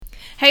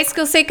Hey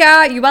Skill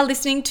Seeker, you are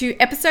listening to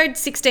episode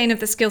 16 of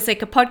the Skill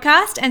Seeker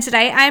podcast, and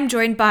today I am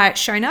joined by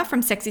Shona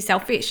from Sexy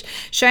Selfish.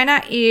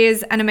 Shona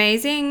is an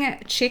amazing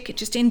chick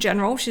just in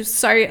general. She's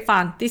so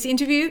fun. This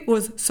interview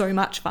was so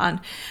much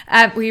fun.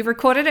 We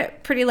recorded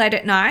it pretty late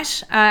at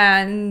night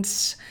and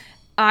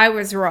I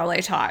was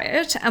really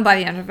tired, and by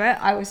the end of it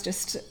I was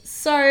just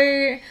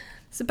I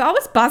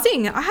was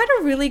buzzing. I had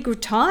a really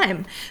good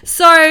time.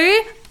 So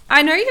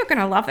I know you're going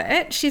to love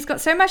it. She's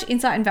got so much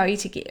insight and value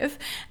to give,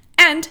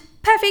 and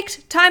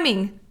perfect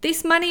timing.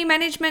 This money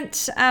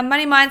management,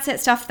 money mindset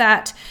stuff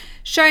that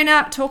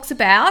Shona talks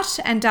about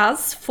and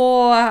does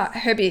for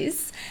her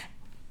biz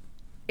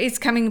is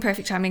coming in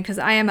perfect timing, because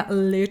I am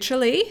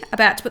literally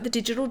about to put the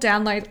digital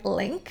download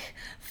link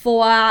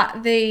for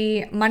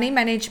the money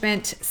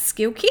management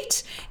skill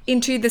kit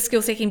into the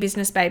Skill Seeking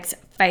Business Babes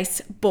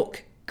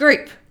Facebook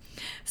group.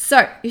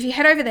 So if you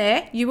head over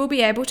there, you will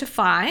be able to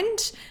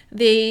find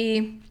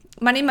the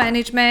money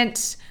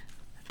management,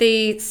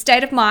 the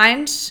state of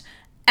mind,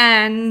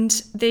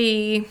 and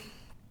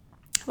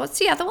what's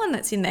the other one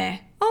that's in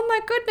there? Oh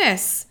my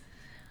goodness.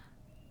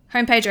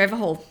 Homepage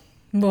overhaul.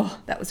 Oh,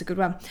 that was a good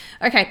one.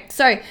 Okay,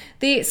 so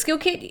the skill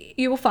kit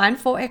you will find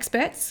 4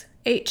 experts,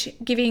 each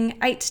giving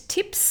 8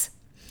 tips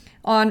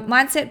on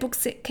mindset,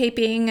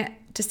 bookkeeping,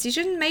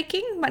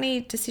 decision-making,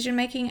 money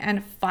decision-making,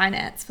 and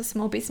finance for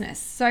small business.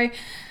 So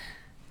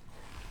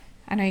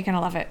I know you're going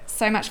to love it.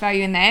 So much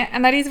value in there.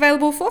 And that is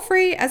available for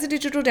free as a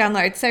digital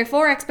download. So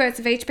 4 experts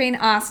have each been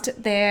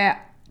asked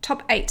their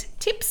top 8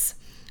 tips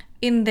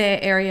in their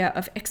area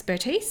of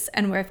expertise,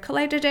 and we've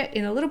collated it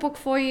in a little book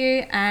for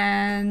you,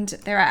 and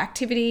there are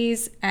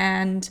activities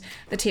and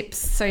the tips,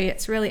 so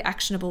it's really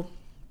actionable.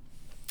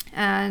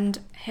 And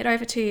head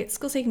over to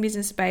Skill Seeking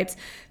Business Babes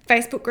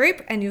Facebook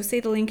group and you'll see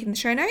the link in the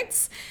show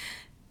notes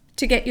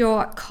to get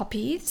your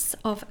copies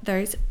of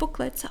those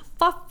booklets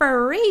for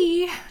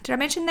free. Did I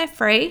mention they're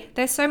free?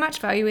 There's so much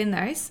value in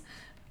those,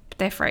 but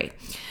they're free.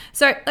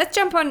 So let's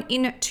jump on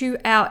into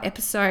our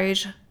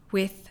episode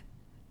with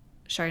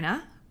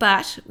Shona,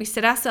 but we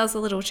set ourselves a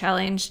little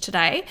challenge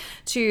today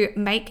to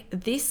make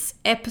this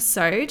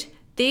episode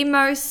the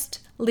most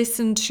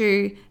listened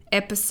to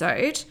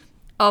episode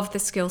of the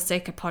Skill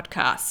Seeker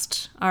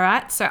podcast. All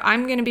right, so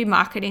I'm going to be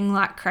marketing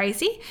like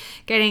crazy,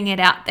 getting it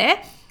out there.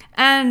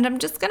 And I'm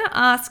just going to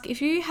ask, if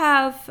you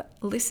have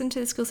listened to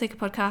the Skill Seeker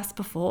podcast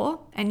before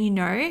and you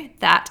know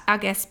that our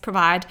guests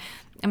provide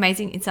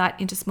amazing insight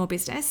into small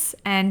business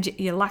and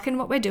you're liking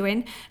what we're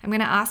doing, I'm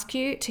going to ask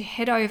you to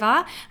head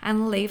over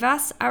and leave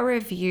us a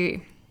review,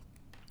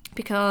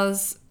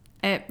 because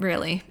it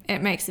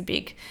makes a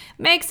big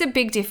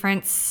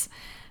difference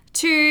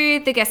to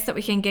the guests that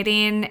we can get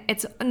in.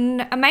 It's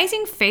an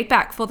amazing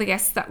feedback for the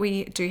guests that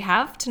we do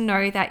have, to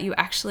know that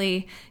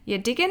you're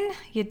digging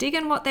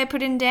what they're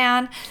putting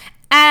down,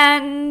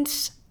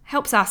 and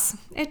helps us.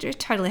 It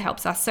totally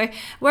helps us. So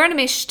we're on a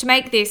mission to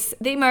make this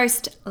the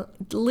most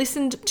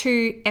listened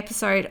to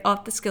episode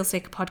of the Skill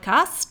Seeker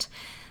podcast.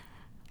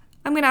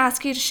 I'm going to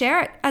ask you to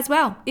share it as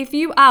well. If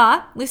you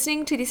are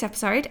listening to this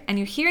episode and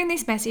you're hearing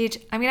this message,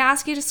 I'm going to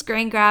ask you to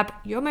screen grab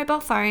your mobile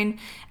phone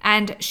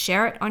and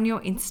share it on your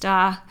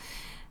Insta,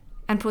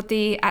 and put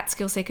the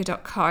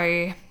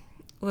 @skillseeker.co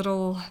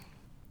little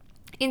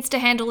Insta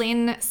handle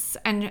in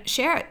and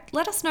share it.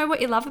 Let us know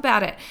what you love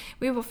about it.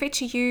 We will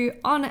feature you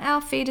on our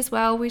feed as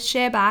well. We'll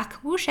share back.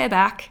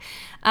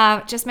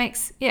 Just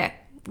makes,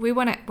 we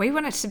want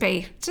it to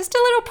be just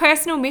a little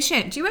personal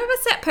mission. Do you ever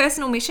set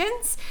personal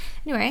missions?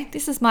 Anyway,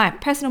 this is my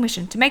personal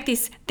mission, to make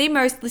this the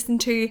most listened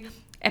to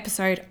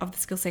episode of the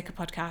Skill Seeker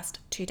podcast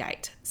to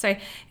date. So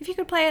if you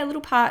could play a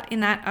little part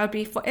in that, I would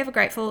be forever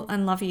grateful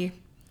and love you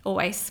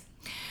always.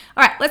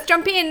 All right, let's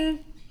jump in.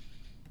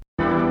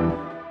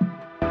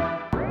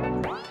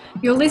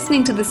 You're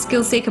listening to the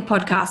Skill Seeker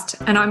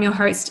podcast, and I'm your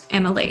host,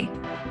 Emily.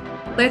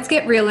 Let's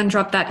get real and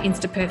drop that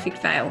Insta-perfect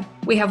fail.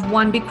 We have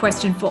one big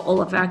question for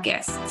all of our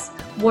guests.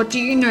 What do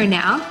you know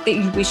now that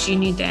you wish you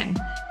knew then?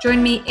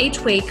 Join me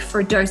each week for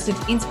a dose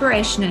of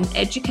inspiration and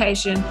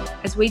education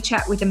as we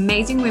chat with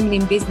amazing women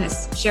in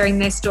business, sharing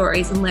their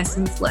stories and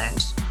lessons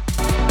learned.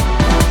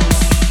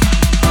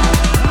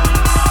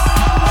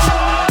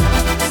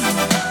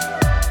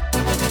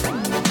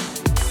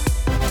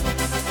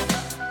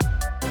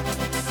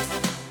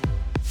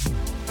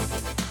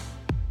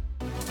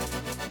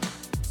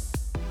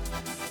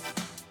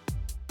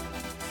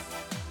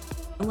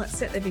 Let's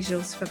set the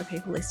visuals for the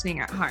people listening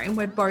at home.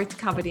 We're both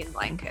covered in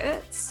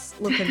blankets,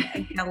 looking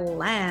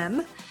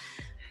glam,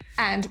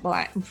 and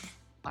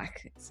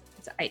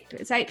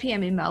it's 8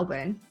 p.m. in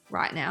Melbourne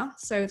right now,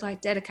 so it's like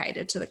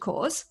dedicated to the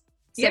cause.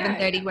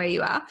 7:30 where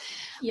you are.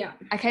 Yeah.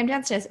 I came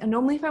downstairs, and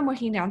normally if I'm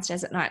working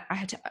downstairs at night,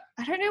 I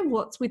don't know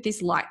what's with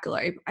this light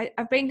globe.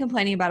 I've been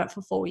complaining about it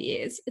for 4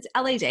 years. It's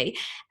LED,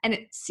 and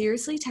it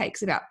seriously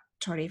takes about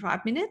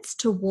 25 minutes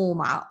to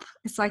warm up.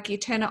 It's like you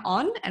turn it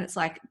on and it's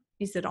like,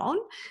 is it on?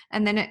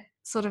 And then it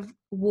sort of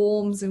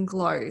warms and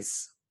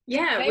glows.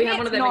 Yeah, maybe we have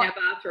one of them in our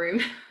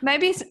bathroom.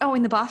 Maybe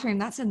in the bathroom.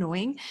 That's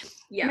annoying.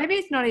 Yeah. Maybe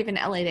it's not even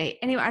LED.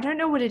 Anyway, I don't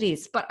know what it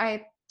is, but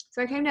I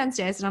So I came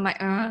downstairs and I'm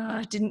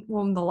like, didn't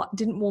warm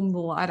the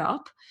light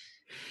up.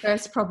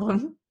 First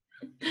problem.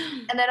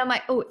 And then I'm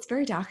like, oh, it's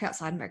very dark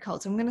outside and very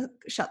cold, so I'm going to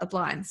shut the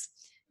blinds.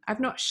 I've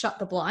not shut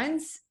the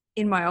blinds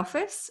in my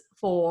office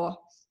for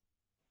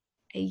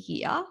a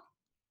year.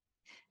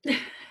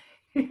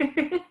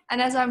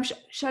 And as I'm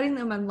shutting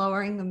them, I'm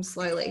lowering them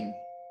slowly.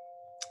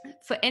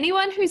 For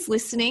anyone who's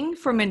listening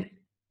from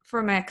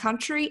a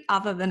country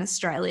other than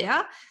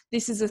Australia,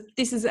 this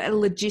is a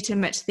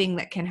legitimate thing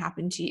that can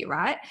happen to you,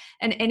 right?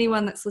 And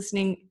anyone that's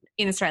listening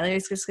in Australia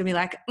is just going to be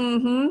like,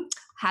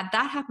 had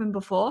that happen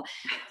before.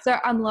 So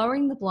I'm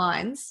lowering the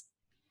blinds,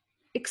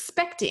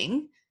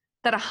 expecting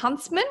that a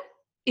huntsman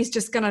is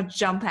just going to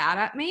jump out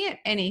at me at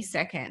any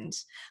second.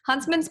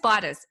 Huntsman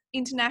spiders,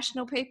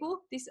 international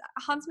people, this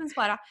huntsman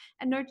spider,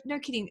 and no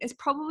kidding, it's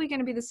probably going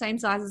to be the same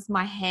size as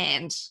my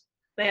hand.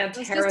 They are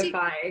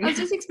terrifying. I was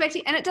just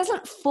expecting, and it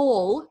doesn't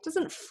fall,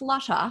 doesn't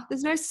flutter.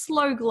 There's no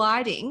slow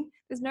gliding.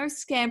 There's no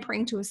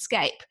scampering to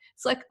escape.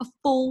 It's like a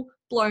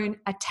full-blown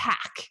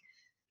attack.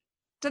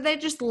 So they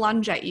just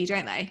lunge at you,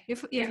 don't they?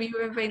 Have you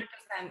ever been?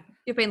 100%.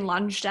 You've been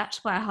lunged at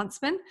by a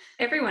huntsman?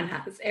 Everyone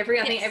has. I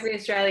think every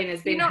Australian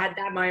has had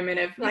that moment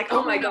of like,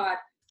 oh my God.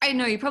 I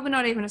know, you're probably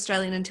not even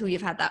Australian until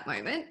you've had that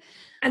moment.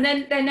 And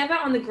then they're never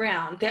on the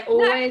ground. They're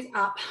always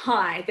up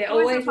high. They're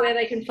always where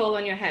they can fall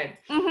on your head.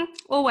 Mm-hmm,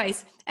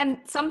 always. And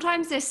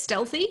sometimes they're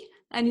stealthy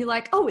and you're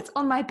like, oh, it's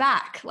on my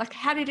back. Like,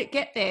 how did it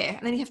get there? And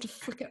then you have to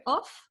flick it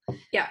off.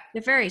 Yeah.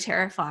 They're very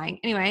terrifying.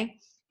 Anyway,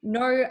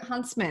 no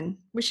huntsman,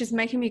 which is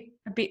making me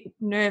a bit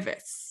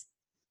nervous.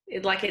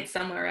 It's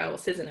somewhere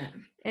else, isn't it?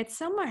 It's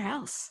somewhere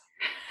else.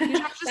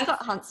 You've just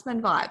got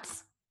huntsman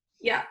vibes.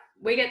 Yeah.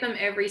 We get them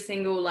every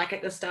single,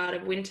 at the start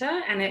of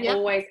winter, and they're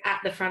always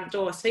at the front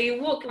door. So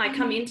you walk,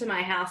 come into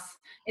my house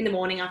in the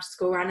morning after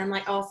school run, and I'm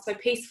like, oh, so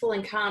peaceful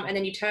and calm. And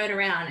then you turn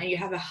around and you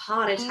have a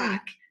heart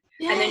attack.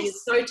 Yes. And then you're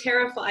so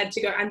terrified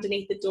to go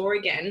underneath the door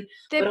again.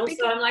 But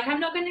also I'm like,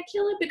 I'm not going to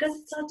kill it because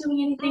it's not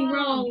doing anything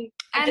wrong.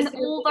 And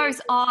all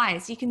those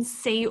eyes, you can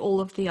see all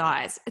of the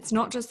eyes. It's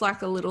not just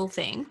like a little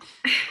thing.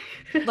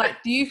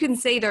 You can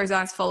see those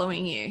eyes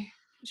following you,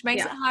 which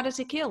makes it harder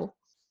to kill.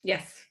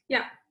 Yes.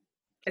 Yeah.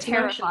 It's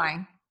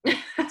terrifying.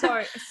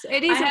 So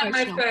it is. I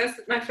had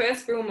my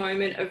first real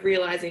moment of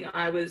realizing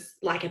I was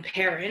like a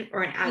parent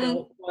or an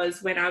adult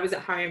was when I was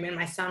at home and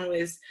my son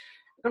was,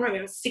 I don't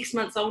remember, 6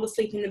 months old,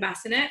 asleep in the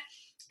bassinet,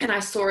 and I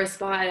saw a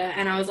spider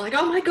and I was like,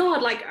 oh my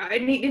God, I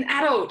need an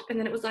adult. And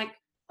then it was like,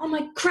 oh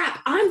my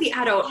crap, I'm the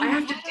adult. I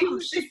have to deal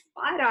with this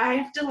spider. I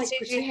have to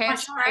Did you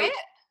hairspray it?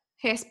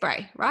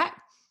 Hairspray, right?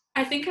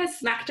 I think I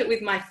smacked it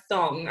with my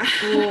thong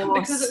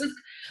because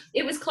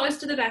it was close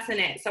to the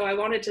bassinet, so I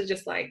wanted to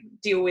just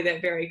deal with it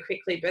very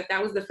quickly. But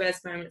that was the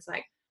first moment. It's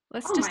like,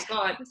 my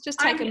God. Let's just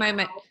take a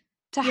moment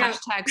to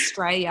hashtag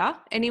Australia.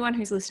 Anyone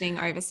who's listening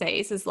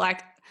overseas is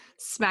like,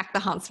 smack the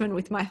huntsman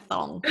with my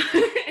thong.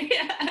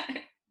 Yeah.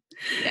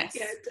 Yes.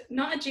 Yeah,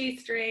 not a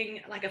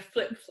G-string, like a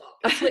flip-flop.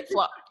 A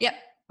flip-flop. Yep.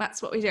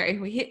 That's what we do.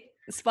 We hit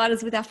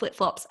spiders with our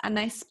flip-flops and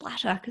they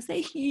splatter because they're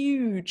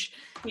huge.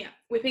 Yeah.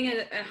 Whipping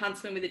a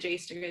huntsman with a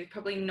G-string is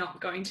probably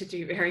not going to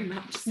do very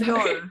much.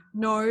 So.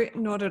 No,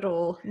 not at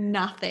all.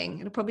 Nothing.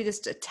 It'll probably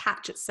just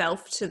attach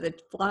itself to the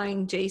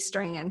flying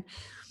G-string and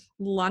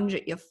lunge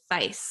at your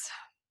face.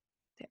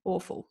 They're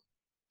awful.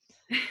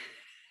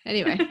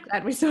 Anyway,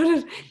 glad we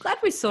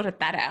sorted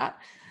that out.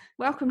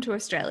 Welcome to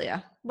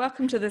Australia.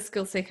 Welcome to the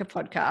Skill Seeker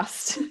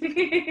podcast.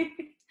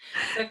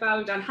 So far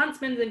we've done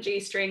huntsmans and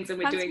G-strings and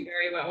we're doing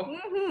very well.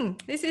 Mm-hmm.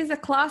 This is a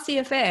classy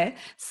affair.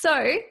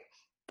 So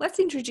let's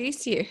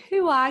introduce you.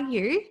 Who are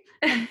you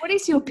and what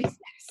is your business?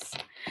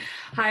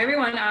 Hi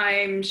everyone,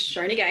 I'm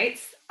Shona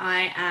Gates.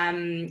 I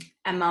am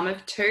a mum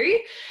of 2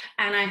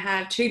 and I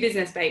have 2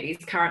 business babies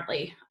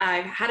currently.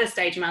 I've had a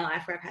stage in my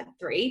life where I've had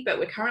 3, but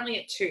we're currently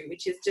at 2,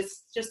 which is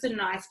just a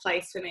nice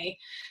place for me.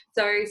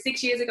 So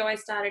 6 years ago, I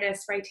started a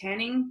spray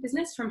tanning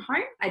business from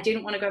home. I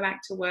didn't want to go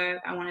back to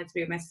work. I wanted to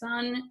be with my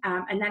son,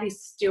 and that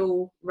is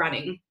still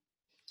running,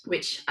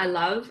 which I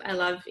love. I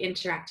love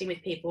interacting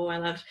with people. I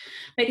love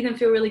making them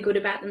feel really good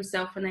about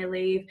themselves when they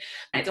leave.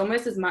 It's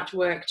almost as much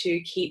work to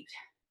keep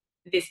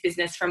this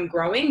business from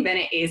growing than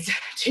it is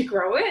to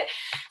grow it.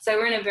 So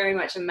we're in a very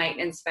much a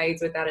maintenance phase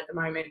with that at the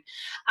moment.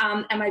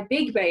 And my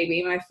big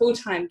baby, my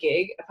full-time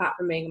gig, apart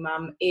from being a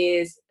mum,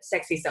 is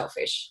Sexy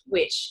Selfish,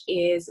 which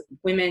is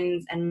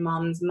women's and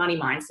mums' money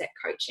mindset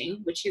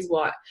coaching, which is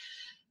what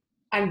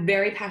I'm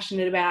very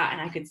passionate about,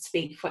 and I could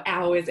speak for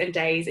hours and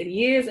days and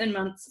years and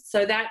months.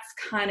 So that's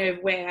kind of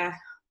where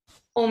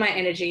all my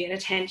energy and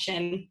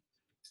attention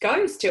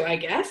goes to, I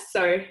guess.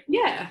 So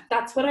yeah,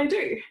 that's what I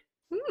do.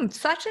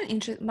 Such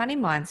an money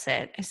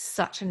mindset is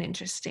such an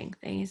interesting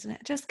thing, isn't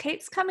it? It just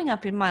keeps coming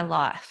up in my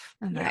life.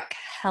 I'm like,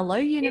 hello,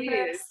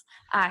 universe.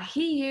 I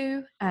hear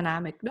you and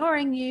I'm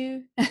ignoring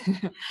you.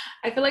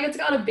 I feel like it's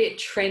got a bit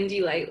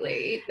trendy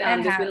lately.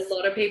 There's been a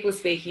lot of people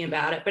speaking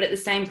about it, but at the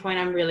same point,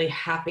 I'm really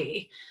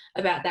happy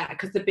about that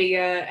because the bigger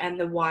and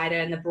the wider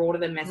and the broader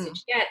the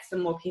message gets, the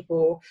more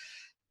people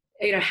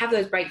have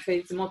those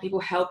breakthroughs, the more people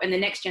help, and the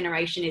next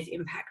generation is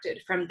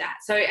impacted from that.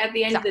 So at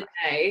the end of the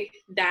day,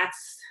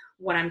 that's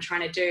what I'm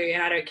trying to do.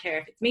 And I don't care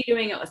if it's me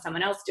doing it or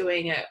someone else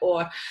doing it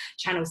or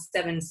Channel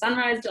 7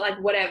 Sunrise, like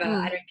whatever.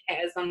 I don't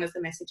care as long as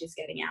the message is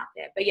getting out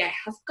there. But yeah, it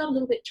has got a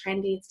little bit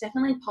trendy. It's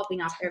definitely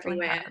popping up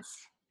everywhere.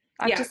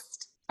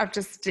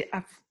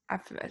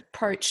 I've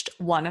approached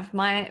one of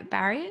my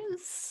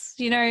barriers.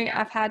 You know,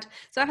 I've had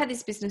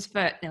this business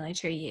for nearly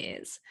 2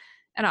 years,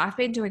 and I've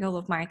been doing all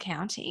of my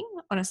accounting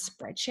on a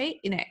spreadsheet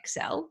in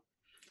Excel.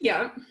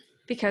 Yeah.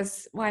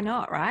 Because why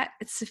not, right?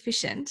 It's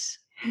sufficient.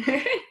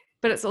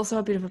 But it's also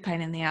a bit of a pain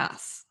in the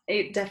ass.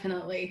 It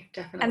definitely.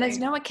 And there's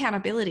no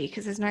accountability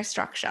because there's no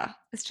structure.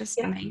 It's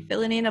just me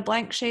filling in a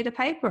blank sheet of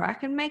paper. I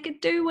can make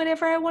it do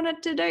whatever I want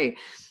it to do.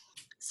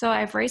 So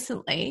I've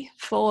recently,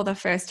 for the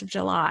 1st of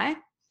July,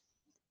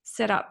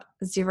 set up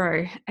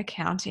Xero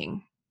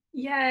accounting.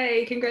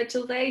 Yay,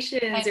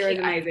 congratulations. Xero's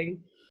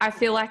amazing. I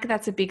feel like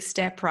that's a big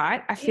step,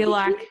 right? I feel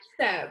like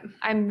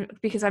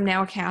because I'm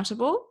now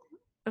accountable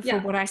for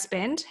what I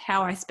spend,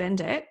 how I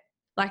spend it.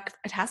 Like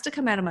it has to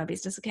come out of my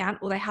business account,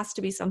 or there has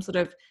to be some sort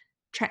of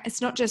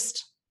it's not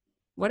just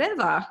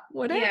whatever.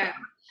 Yeah.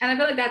 And I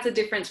feel like that's a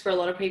difference for a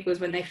lot of people, is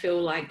when they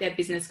feel like their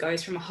business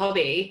goes from a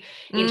hobby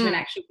into an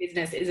actual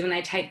business, is when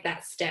they take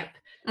that step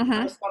of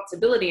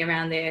responsibility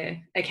around their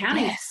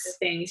accounting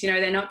things. You know,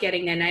 they're not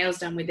getting their nails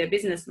done with their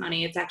business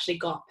money. It's actually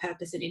got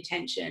purpose and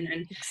intention.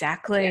 And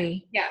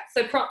exactly. Yeah.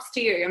 So props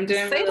to you. I'm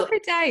doing every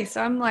day.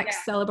 So I'm like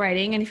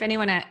celebrating. And if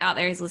anyone out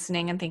there is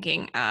listening and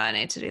thinking, oh, I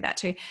need to do that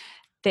too,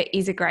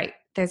 there's a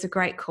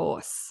great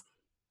course.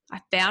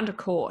 I found a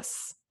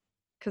course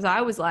because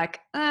I was like,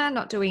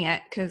 not doing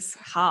it because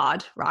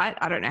hard, right?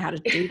 I don't know how to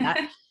do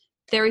that.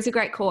 There is a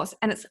great course,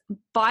 and it's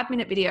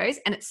 5-minute videos,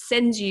 and it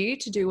sends you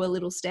to do a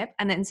little step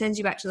and then sends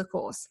you back to the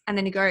course. And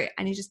then you go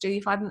and you just do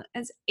your 5 minutes.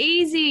 It's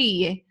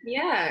easy.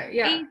 Yeah.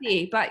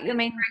 Easy. But I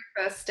mean,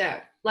 first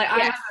step. Like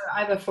I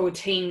have a full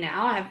team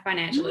now. I have a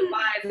financial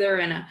advisor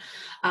and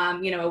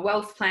a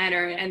wealth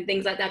planner and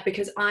things like that,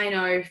 because I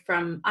know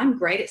I'm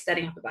great at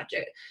setting up a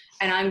budget,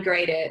 and I'm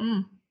great at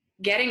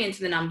getting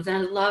into the numbers, and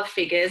I love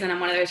figures, and I'm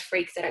one of those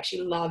freaks that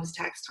actually loves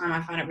tax time.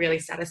 I find it really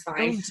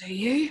satisfying. Oh, do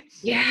you?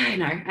 Yeah, I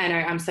know.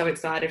 I'm so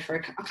excited for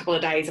a couple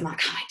of days. I'm like, I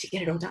can't wait to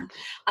get it all done.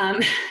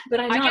 But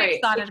I know. I get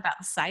excited about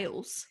the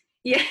sales.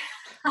 Yeah.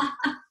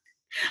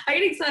 I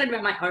get excited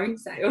about my own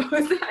sales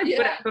that I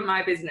put up for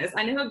my business.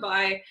 I never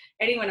buy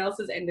anyone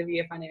else's end of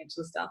year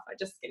financial stuff. I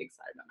just get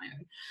excited about my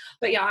own.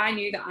 But yeah, I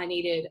knew that I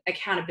needed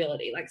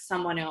accountability, like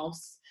someone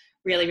else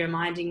really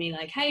reminding me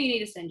like, hey, you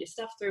need to send your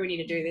stuff through. We need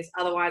to do this.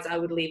 Otherwise, I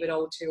would leave it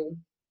all till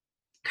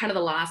kind of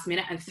the last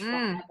minute and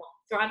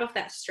thrive off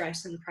that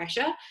stress and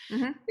pressure.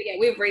 But yeah,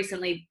 we've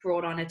recently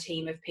brought on a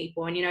team of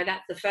people, and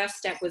that's the first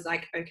step was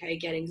like, okay,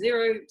 getting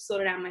Xero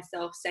sorted out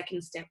myself.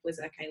 Second step was,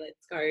 okay,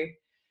 let's go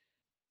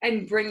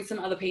and bring some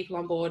other people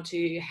on board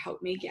to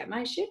help me get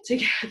my shit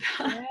together.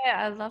 Yeah,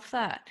 I love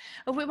that.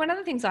 One of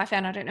the things I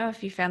found, I don't know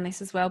if you found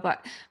this as well,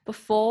 but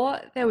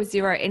before there was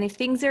Xero, and if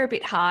things are a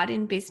bit hard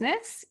in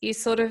business, you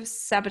sort of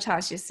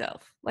sabotage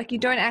yourself. Like you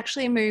don't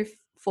actually move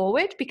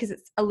forward because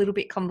it's a little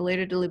bit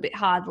convoluted, a little bit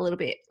hard, a little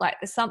bit like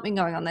there's something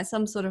going on. There's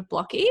some sort of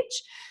blockage.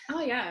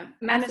 Oh yeah,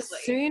 massively. And as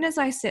soon as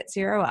I set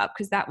Xero up,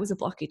 because that was a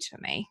blockage for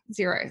me,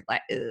 Xero,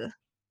 like, you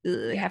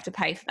have to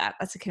pay for that.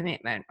 That's a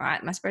commitment,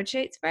 right? My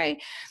spreadsheet's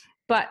free.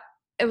 But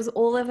it was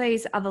all of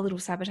these other little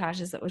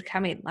sabotages that would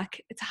come in.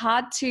 Like it's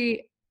hard to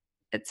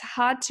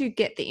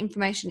get the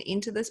information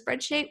into the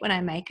spreadsheet when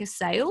I make a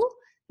sale.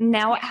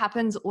 Now it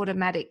happens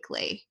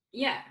automatically.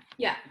 Yeah.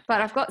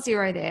 But I've got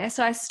Xero there.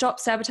 So I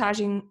stopped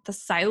sabotaging the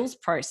sales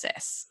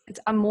process.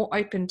 I'm more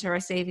open to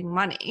receiving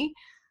money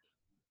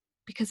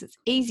because it's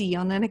easy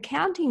on an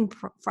accounting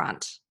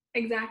front.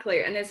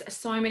 Exactly. And there's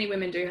so many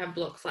women do have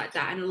blocks like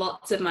that. And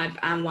lots of my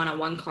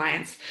one-on-one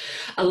clients,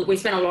 we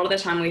spent a lot of the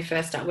time when we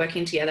first start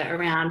working together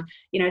around,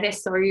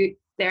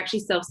 they're actually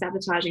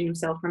self-sabotaging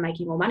themselves from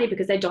making more money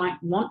because they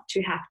don't want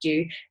to have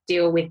to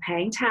deal with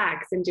paying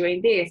tax and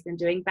doing this and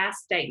doing BAS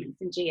statements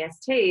and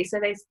GST. So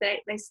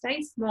they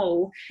stay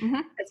small.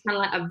 It's kind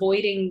of like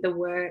avoiding the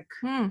work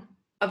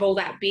of all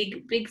that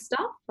big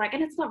stuff. Like,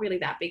 and it's not really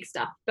that big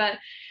stuff, but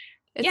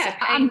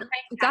paying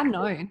it's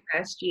unknown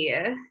first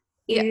year.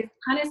 Is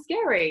kind of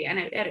scary and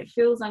it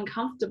feels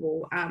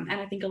uncomfortable. And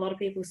I think a lot of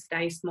people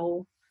stay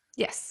small.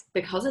 Yes.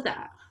 Because of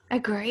that.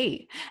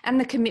 Agree. And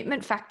the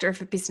commitment factor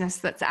of a business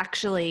that's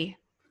actually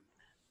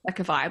like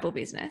a viable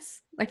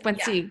business. Like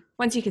once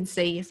you can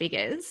see your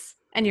figures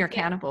and you're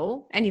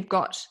accountable and you've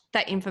got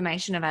that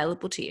information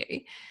available to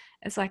you,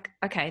 it's like,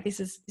 okay,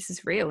 this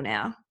is real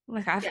now.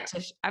 Like I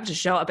have to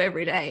show up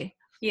every day.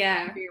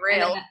 Yeah. Be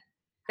real.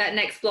 That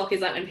next block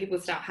is like when people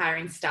start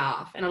hiring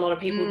staff, and a lot of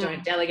people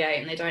don't delegate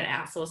and they don't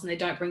outsource and they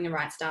don't bring the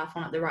right staff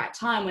on at the right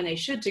time when they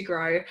should to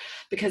grow,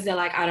 because they're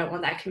like, I don't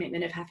want that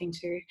commitment of having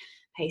to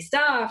pay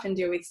staff and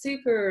deal with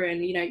super and,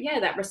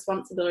 that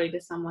responsibility to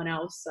someone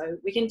else. So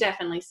we can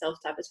definitely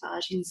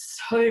self-sabotage in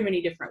so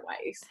many different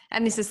ways.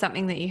 And this is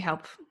something that you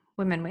help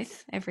women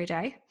with every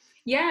day?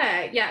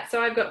 Yeah.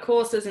 So I've got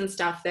courses and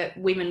stuff that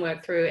women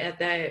work through at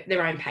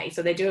their own pace.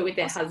 So they do it with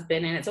their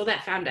husband, and it's all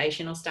that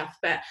foundational stuff.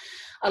 But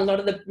a lot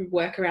of the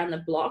work around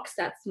the blocks,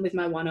 that's with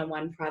my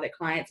one-on-one private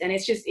clients. And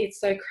it's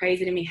so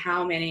crazy to me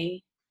how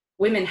many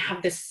women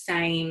have the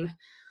same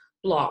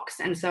blocks.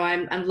 And so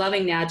I'm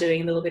loving now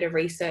doing a little bit of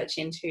research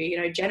into,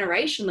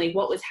 generationally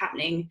what was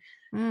happening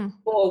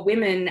for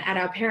women at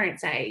our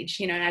parents' age,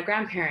 and our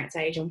grandparents'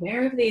 age, and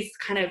where have these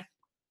kind of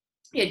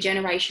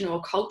generational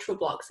or cultural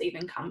blocks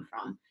even come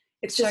from.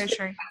 It's just so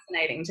true.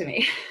 Fascinating to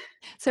me.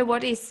 So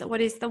what is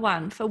the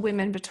one for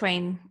women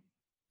between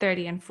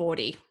 30 and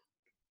 40?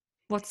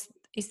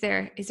 Is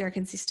there a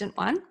consistent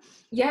one?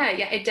 Yeah,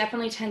 it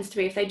definitely tends to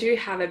be. If they do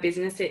have a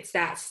business, it's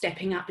that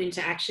stepping up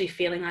into actually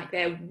feeling like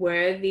they're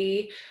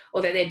worthy,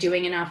 or that they're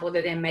doing enough, or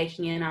that they're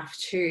making enough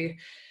to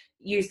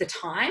use the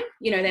time.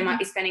 They might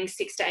be spending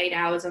 6 to 8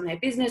 hours on their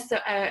business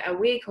a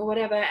week or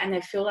whatever, and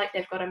they feel like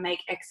they've got to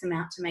make X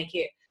amount to make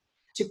it,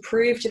 to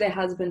prove to their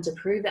husband, to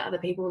prove to other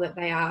people that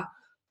they are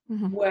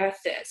worth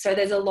it. So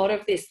there's a lot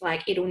of this,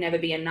 like, it'll never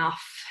be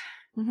enough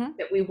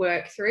that we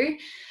work through.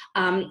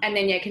 And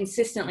then,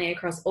 consistently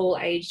across all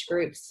age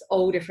groups,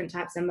 all different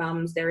types of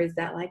mums, there is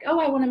that, like, oh,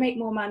 I want to make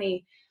more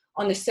money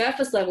on the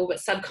surface level,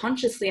 but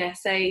subconsciously I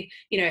say,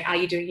 are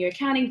you doing your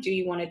accounting? Do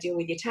you want to deal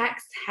with your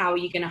tax? How are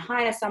you going to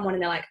hire someone?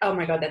 And they're like, oh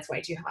my God, that's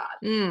way too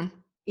hard.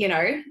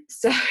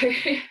 So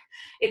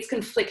it's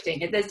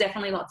conflicting. There's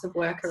definitely lots of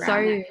work around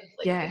that.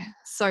 Yeah,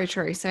 so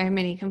true. So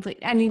many conflict,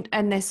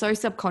 and they're so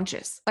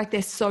subconscious, like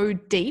they're so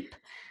deep.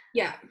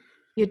 Yeah.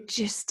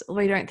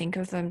 We don't think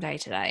of them day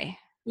to day.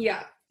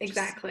 Yeah,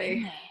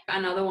 exactly.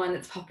 Another one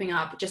that's popping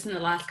up just in the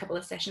last couple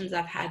of sessions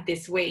I've had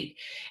this week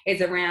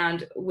is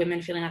around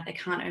women feeling like they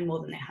can't earn more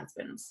than their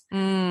husbands.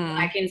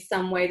 Like in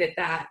some way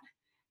that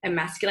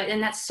emasculate,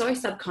 and that's so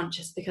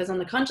subconscious, because on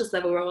the conscious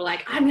level we're all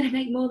like, I'm going to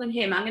make more than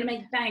him, I'm going to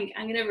make bank,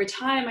 I'm going to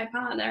retire my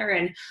partner,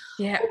 and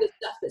all this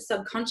stuff. But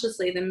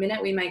subconsciously, the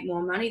minute we make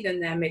more money than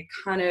them, it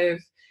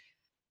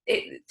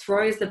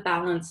throws the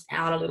balance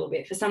out a little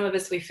bit. For some of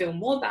us, we feel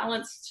more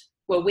balanced.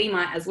 Well, we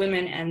might as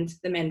women, and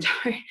the men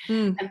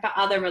don't. And for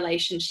other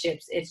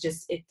relationships,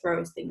 it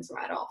throws things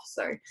right off.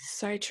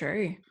 So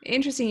true.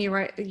 Interesting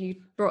you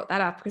brought that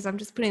up, because I'm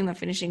just putting the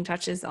finishing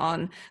touches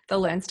on the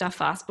Learn Stuff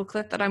Fast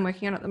booklet that I'm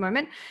working on at the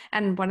moment.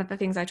 And one of the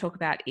things I talk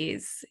about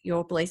is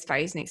your beliefs,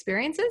 values and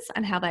experiences,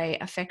 and how they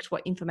affect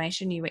what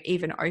information you were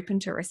even open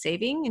to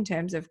receiving in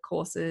terms of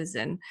courses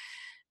and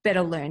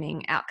better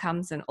learning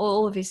outcomes and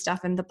all of this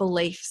stuff, and the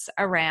beliefs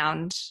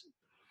around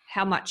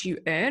how much you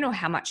earn or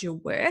how much you're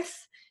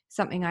worth.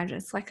 Something I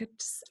just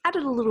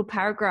added a little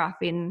paragraph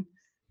in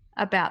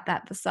about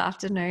that this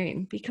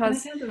afternoon,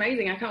 because that sounds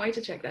amazing. I can't wait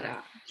to check that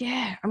out.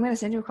 Yeah, I'm going to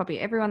send you a copy.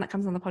 Everyone that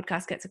comes on the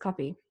podcast gets a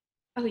copy.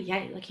 Oh,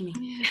 yay, lucky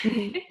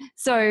me.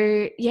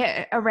 So,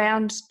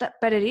 around that,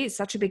 but it is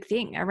such a big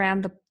thing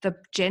around the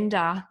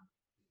gender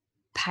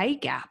pay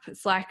gap.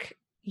 It's like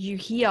you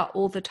hear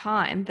all the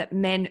time that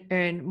men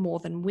earn more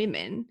than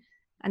women,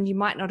 and you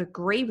might not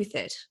agree with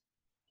it.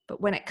 But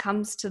when it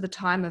comes to the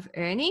time of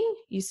earning,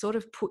 you sort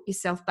of put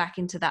yourself back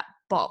into that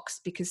box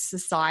because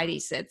society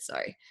said so.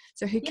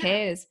 So who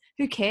cares?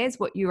 Who cares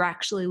what you're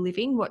actually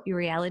living, what your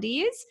reality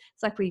is?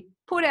 It's like we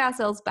put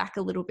ourselves back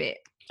a little bit.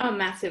 Oh,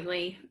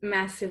 massively,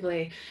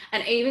 massively.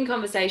 And even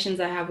conversations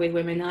I have with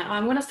women, they're like, oh,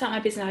 I want to start my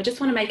business. I just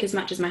want to make as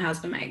much as my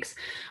husband makes.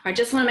 Or I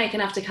just want to make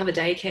enough to cover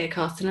daycare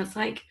costs. And it's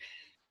like,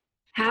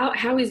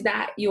 how is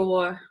that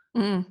your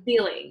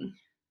feeling?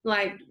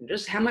 Like,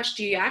 just how much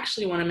do you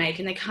actually want to make?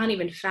 And they can't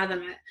even fathom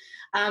it.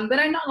 But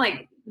I know,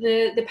 like,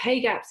 the pay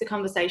gap's a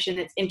conversation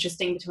that's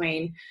interesting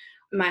between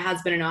my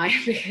husband and I,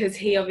 because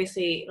he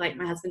obviously, like,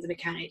 my husband's a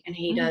mechanic and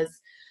he does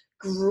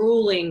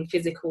grueling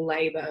physical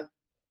labor.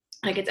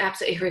 Like, it's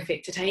absolutely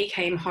horrific. Today he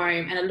came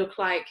home and it looked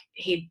like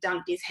he'd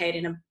dumped his head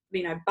in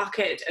a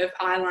bucket of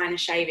eyeliner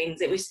shavings.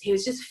 He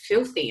was just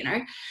filthy,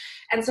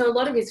 And so a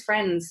lot of his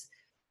friends,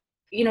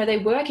 they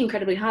work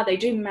incredibly hard. They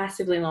do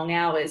massively long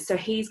hours. So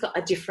he's got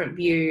a different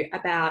view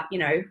about,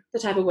 the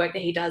type of work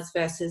that he does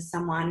versus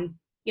someone,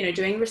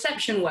 doing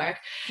reception work.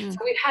 So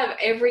we have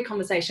every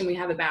conversation we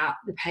have about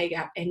the pay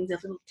gap ends a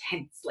little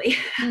tensely.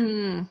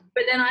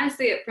 But then I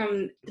see it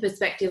from the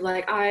perspective,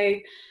 like,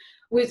 I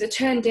was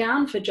turned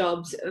down for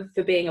jobs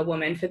for being a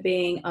woman, for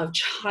being of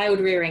child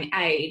rearing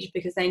age,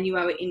 because they knew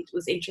I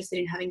was interested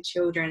in having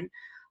children.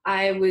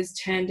 I was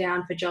turned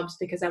down for jobs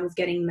because I was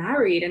getting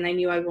married and they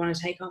knew I'd want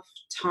to take off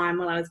time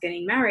while I was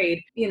getting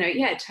married.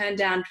 Turned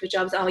down for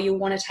jobs. Oh, you'll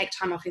want to take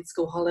time off in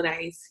school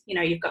holidays.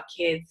 You've got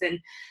kids. And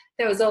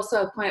there was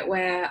also a point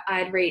where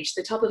I'd reached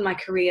the top of my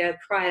career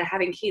prior to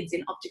having kids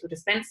in optical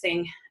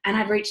dispensing, and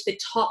I'd reached the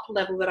top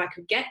level that I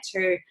could get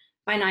to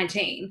by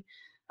 19.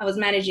 I was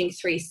managing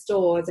 3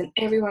 stores and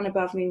everyone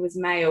above me was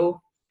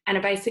male. And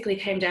it basically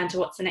came down to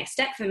what's the next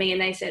step for me. And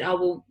they said, oh,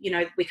 well,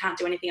 we can't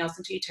do anything else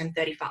until you turn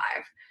 35.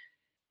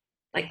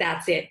 Like,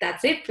 that's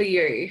it for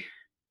you.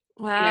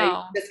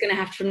 Wow. You're just going to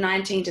have from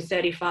 19 to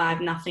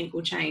 35, nothing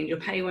will change. Your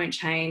pay won't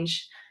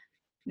change.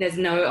 There's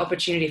no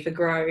opportunity for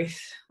growth,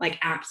 like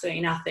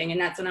absolutely nothing. And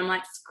that's when I'm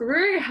like,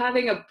 screw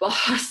having a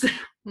boss.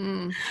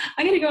 I'm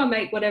going to go and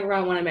make whatever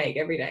I want to make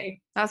every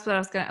day. That's what I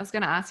was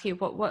going to ask you.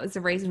 What was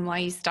the reason why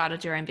you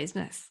started your own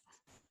business?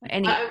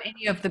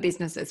 Any of the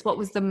businesses? What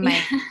was the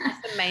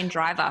main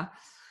driver?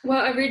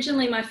 Well,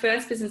 originally my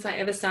first business I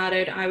ever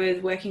started, I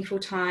was working full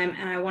time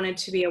and I wanted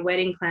to be a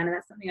wedding planner.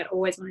 That's something I'd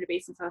always wanted to be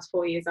since I was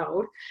 4 years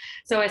old.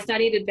 So I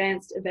studied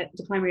advanced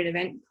diploma in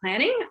event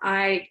planning.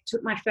 I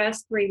took my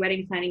first 3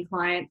 wedding planning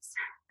clients,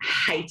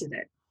 hated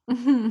it.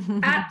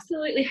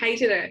 Absolutely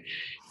hated it.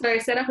 So I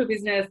set up a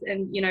business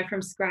and,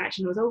 from scratch,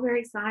 and it was all very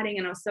exciting.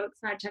 And I was so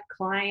excited to have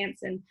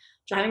clients and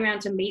driving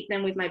around to meet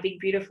them with my big,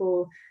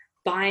 beautiful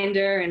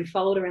binder and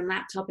folder and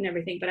laptop and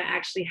everything. But I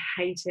actually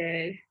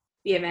hated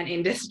the event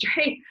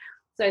industry.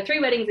 So 3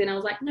 weddings in, I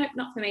was like, nope,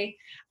 not for me.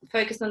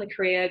 Focused on the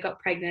career, got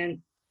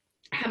pregnant,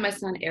 had my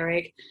son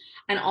Eric.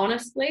 And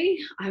honestly,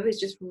 I was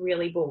just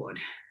really bored.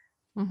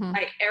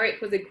 Like,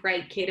 Eric was a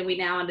great kid, and we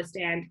now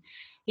understand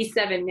he's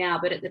 7 now,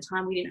 but at the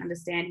time we didn't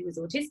understand he was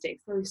autistic.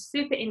 So he was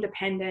super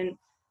independent,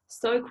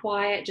 so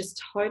quiet,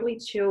 just totally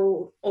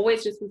chill,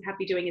 always just was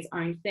happy doing his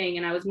own thing.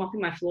 And I was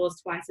mopping my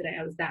floors twice a day.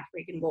 I was that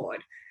freaking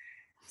bored.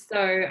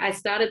 So I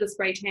started the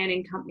spray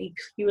tanning company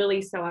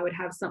purely so I would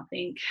have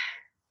something,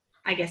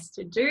 I guess,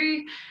 to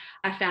do.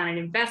 I found an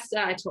investor.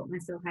 I taught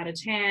myself how to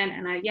tan,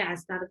 and I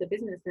started the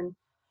business. And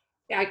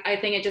I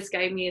think it just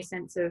gave me a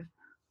sense of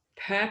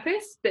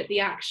purpose, but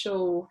the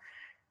actual,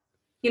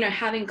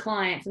 having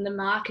clients and the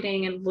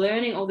marketing and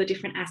learning all the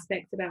different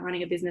aspects about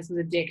running a business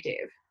was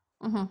addictive.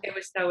 It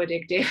was so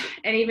addictive.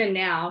 And even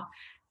now,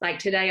 like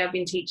today, I've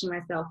been teaching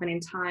myself an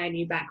entire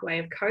new back way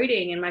of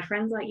coding. And my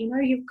friend's like,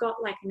 you've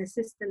got like an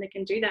assistant that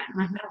can do that.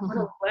 And I'm like, I want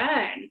to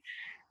learn.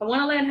 I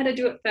want to learn how to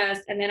do it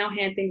first, and then I'll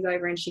hand things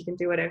over and she can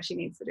do whatever she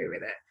needs to do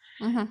with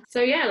it.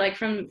 So yeah, like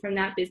from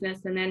that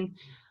business. And then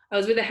I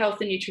was with a health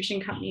and nutrition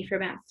company for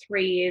about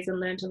 3 years and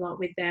learned a lot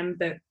with them,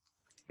 but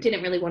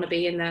didn't really want to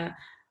be in the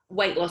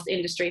weight loss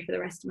industry for the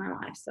rest of my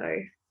life. So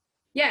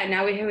yeah,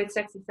 now we're here with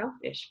Sexy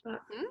Selfish. But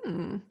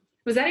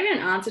was that even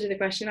an answer to the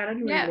question? I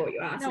don't remember what you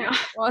asked now. It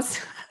was.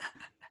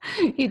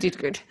 You did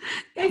good.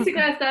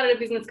 Basically, I started a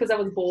business because I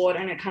was bored,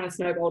 and it kind of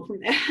snowballed from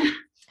there.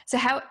 So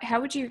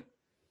how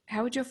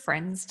would your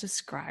friends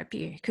describe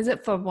you? Because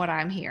from what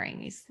I'm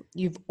hearing is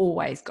you've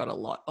always got a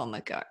lot on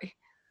the go.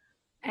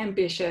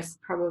 Ambitious,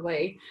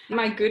 probably.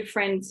 My good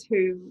friends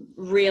who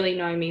really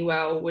know me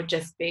well would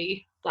just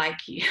be like,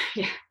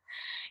 yeah,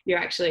 you're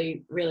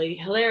actually really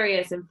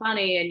hilarious and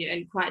funny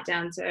and quite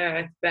down to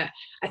earth. But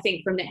I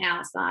think from the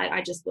outside,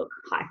 I just look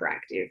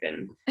hyperactive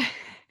and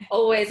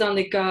always on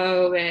the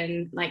go,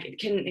 and like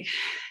can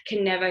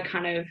never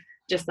kind of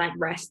just like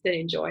rest and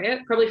enjoy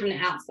it. Probably from the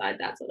outside,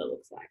 that's what it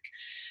looks like.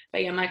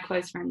 But yeah, my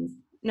close friends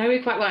know me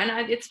quite well.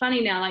 And it's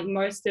funny now, like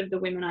most of the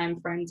women I'm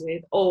friends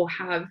with all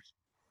have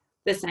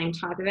the same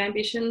type of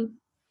ambition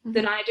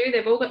that I do.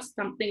 They've all got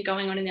something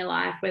going on in their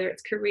life, whether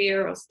it's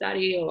career or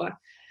study or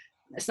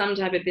some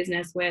type of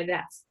business where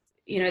that's,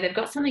 they've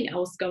got something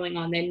else going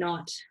on. They're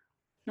not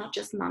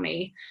just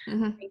mummy. I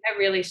think I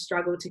really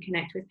struggle to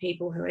connect with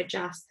people who are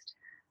just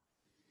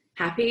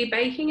happy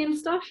baking and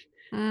stuff.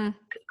 I'm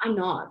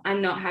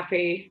not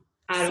happy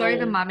at all. So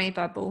the mummy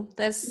bubble.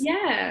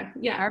 Yeah.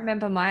 I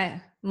remember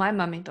my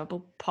mummy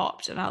bubble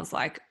popped and I was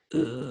like,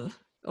 ugh,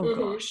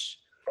 gosh,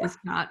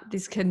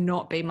 this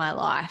cannot be my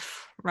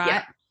life,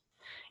 right?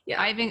 Yeah.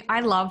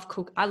 I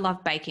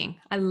love baking.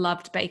 I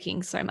loved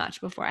baking so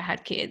much before I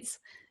had kids,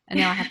 and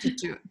now I have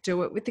to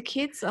do it with the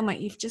kids. I'm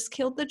like, you've just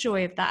killed the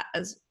joy of that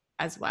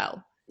as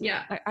well.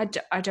 Yeah.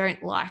 I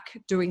don't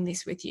like doing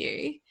this with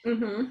you.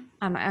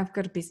 I've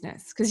got a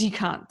business, because you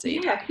can't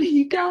do that.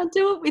 You can't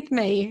do it with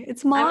me.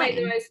 It's mine. I made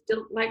the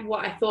most,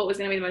 what I thought was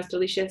going to be the most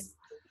delicious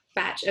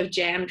batch of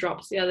jam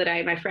drops the other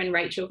day. My friend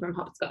Rachel from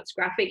Hopscotch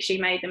Graphics, she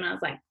made them, and I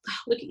was like, oh,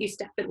 look at you,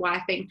 Stepford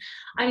wifing.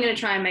 I'm going to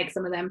try and make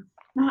some of them.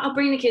 I'll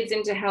bring the kids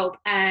in to help.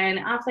 And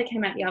after they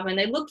came out the oven,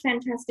 they looked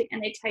fantastic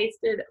and they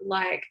tasted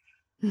like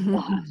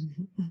what?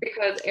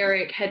 Because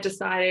Eric had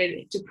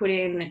decided to put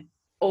in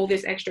all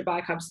this extra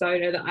bicarb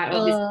soda that I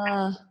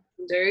obviously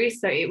do.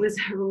 So it was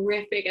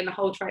horrific, and the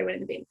whole tray went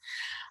in the bin.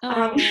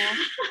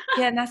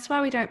 Yeah, and that's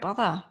why we don't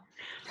bother.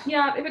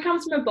 Yeah, if it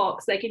comes from a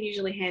box, they can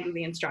usually handle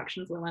the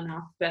instructions well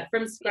enough. But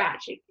from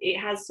scratch, it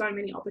has so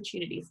many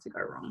opportunities to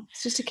go wrong.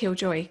 It's just a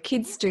killjoy.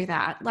 Kids do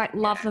that. Like,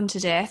 love them to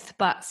death,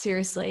 but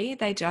seriously,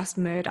 they just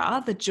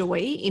murder the joy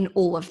in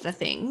all of the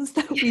things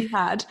that we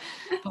had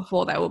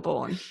before they were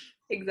born.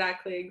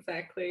 Exactly.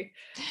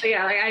 So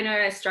yeah, like, I know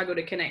I struggle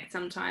to connect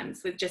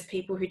sometimes with just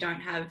people who don't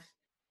have,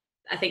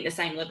 I think, the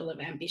same level of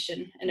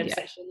ambition and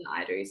obsession that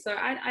I do. So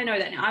I know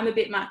that now. I'm a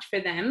bit much for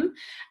them,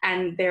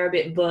 and they're a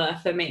bit blur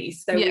for me.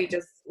 So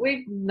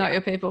we not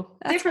your people.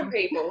 That's different cool.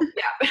 people.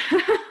 Yeah.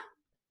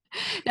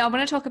 Now I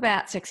want to talk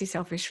about Sexy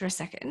Selfish for a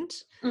second.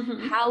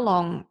 How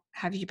long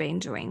have you been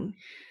doing?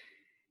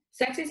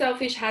 Sexy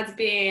Selfish has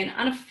been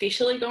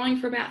unofficially going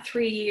for about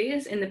 3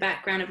 years in the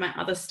background of my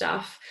other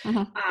stuff,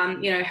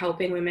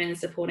 helping women and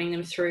supporting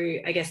them through,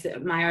 I guess,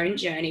 my own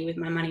journey with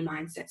my money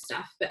mindset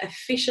stuff. But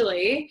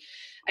officially,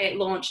 it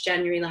launched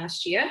January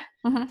last year.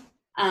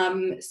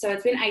 So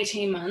it's been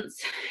 18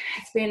 months.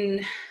 It's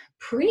been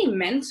pretty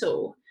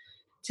mental,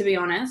 to be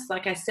honest.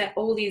 Like, I set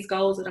all these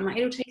goals that I'm like,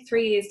 it'll take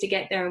 3 years to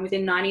get there. And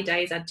within 90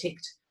 days, I'd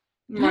ticked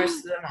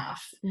most of them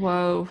off.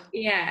 Whoa.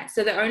 Yeah.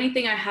 So the only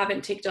thing I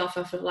haven't ticked off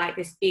of like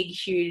this big,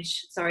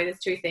 huge, sorry, there's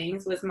two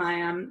things, was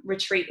my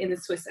retreat in the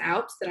Swiss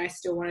Alps that I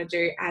still want to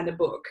do, and a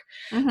book.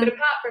 But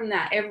apart from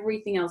that,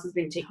 everything else has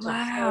been ticked off.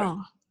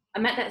 Wow. So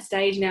I'm at that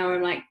stage now where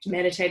I'm like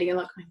meditating and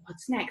like,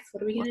 what's next?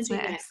 What are we going to do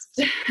next?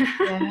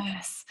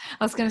 Yes.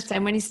 I was going to say,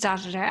 when you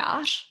started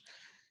out,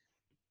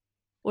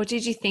 what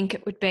did you think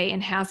it would be,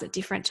 and how's it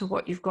different to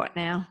what you've got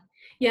now?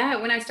 Yeah,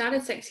 when I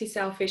started Sexy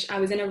Selfish, I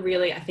was in a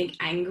really, I think,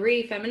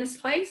 angry feminist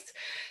place.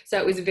 So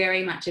it was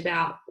very much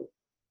about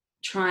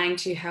trying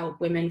to help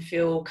women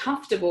feel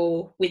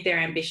comfortable with their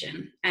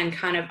ambition and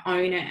kind of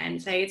own it and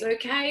say it's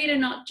okay to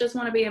not just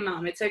want to be a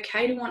mum. It's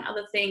okay to want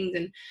other things,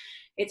 and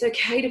it's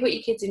okay to put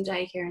your kids in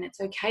daycare, and it's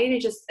okay to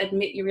just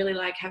admit you really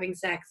like having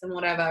sex and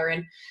whatever.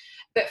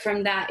 But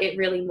from that, it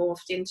really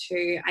morphed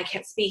into, I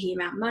kept speaking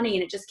about money,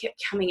 and it just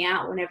kept coming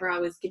out whenever I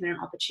was given an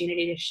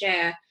opportunity to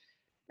share.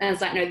 And I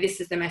was like, no,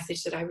 this is the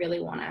message that I really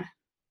want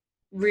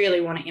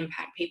to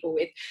impact people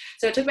with.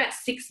 So it took about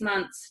 6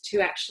 months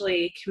to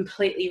actually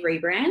completely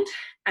rebrand.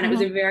 And it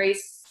was a very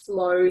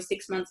slow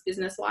 6 months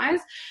business-wise,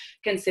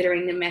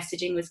 considering the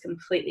messaging was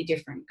completely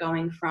different,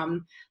 going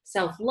from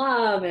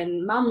self-love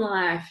and mum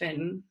life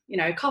and,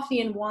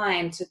 coffee and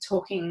wine to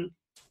talking,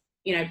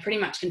 pretty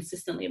much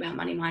consistently about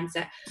money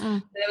mindset. So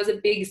there was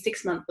a big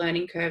 6 month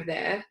learning curve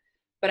there,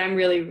 but I'm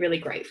really, really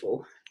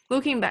grateful.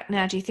 Looking back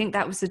now, do you think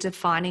that was a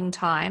defining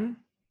time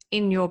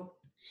in your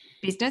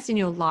business, in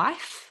your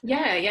life?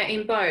 Yeah,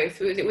 in both.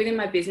 Within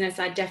my business,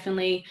 I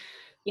definitely,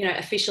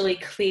 officially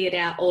cleared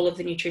out all of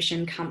the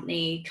nutrition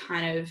company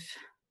kind of,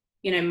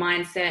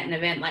 mindset and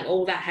event, like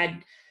all that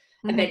had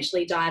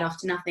eventually died off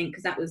to nothing,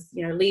 because that was,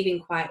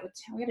 leaving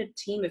we had a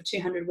team of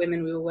 200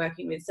 women we were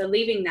working with. So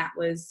leaving that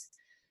was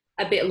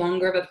a bit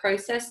longer of a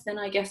process than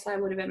I guess I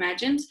would have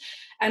imagined.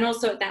 And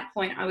also at that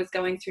point, I was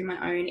going through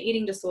my own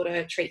eating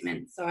disorder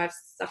treatment. So I've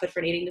suffered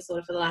from an eating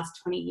disorder for the last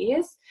 20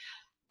 years.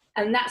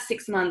 And that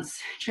 6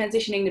 months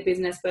transitioning the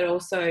business, but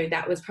also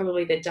that was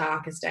probably the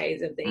darkest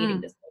days of the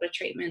eating disorder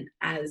treatment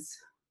as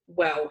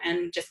well,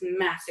 and just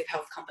massive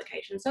health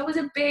complications. So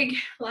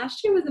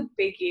last year was a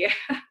big year.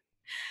 And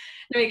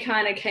we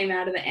kind of came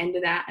out of the end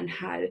of that and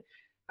had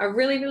a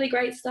really, really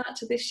great start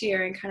to this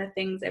year, and kind of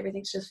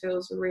everything just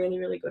feels really,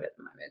 really good at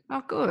the moment.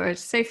 Oh, good.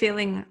 So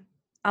feeling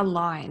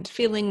aligned,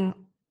 feeling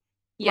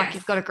like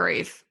you've got a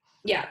groove.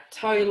 Yeah,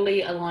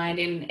 totally aligned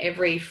in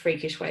every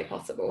freakish way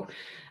possible.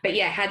 But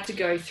yeah, had to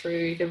go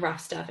through the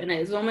rough stuff. And it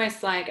was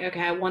almost like,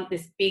 okay, I want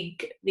these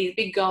big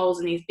goals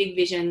and these big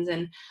visions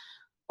and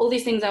all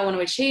these things I want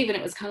to achieve. And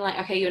it was kind of like,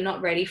 okay, you're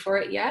not ready for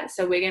it yet.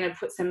 So we're going to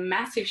put some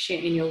massive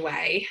shit in your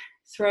way,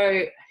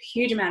 throw a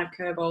huge amount of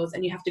curveballs,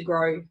 and you have to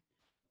grow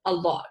a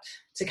lot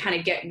to kind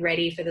of get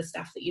ready for the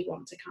stuff that you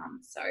want to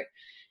come. So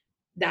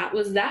that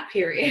was that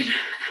period.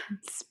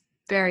 It's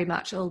very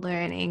much a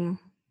learning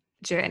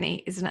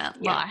journey, isn't it?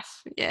 Yeah.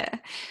 Life. Yeah.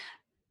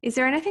 Is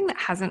there anything that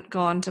hasn't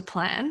gone to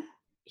plan?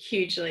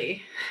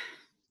 Hugely.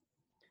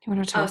 You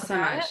want to talk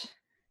about it?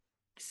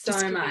 So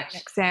Just much.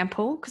 An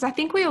example, because I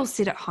think we all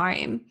sit at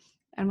home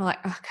and we're like,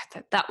 oh,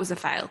 God, that was a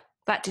fail.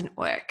 That didn't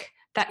work.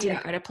 That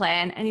didn't go to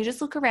plan. And you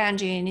just look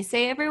around you and you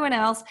see everyone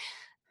else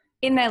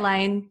in their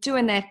lane,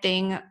 doing their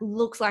thing,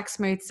 looks like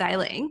smooth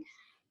sailing.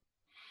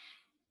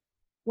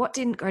 What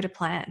didn't go to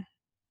plan?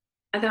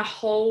 The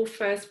whole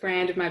first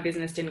brand of my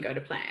business didn't go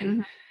to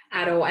plan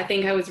at all. I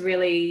think I was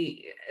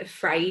really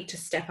afraid to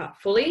step up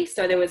fully.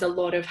 So there was a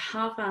lot of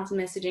half-assed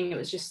messaging. It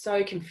was just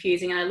so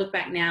confusing. And I look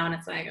back now and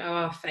it's like,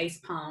 oh,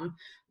 facepalm,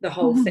 the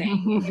whole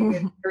thing. It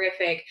was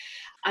horrific.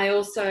 I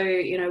also,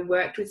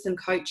 worked with some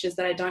coaches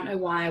that I don't know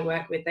why I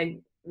worked with.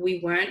 We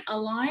weren't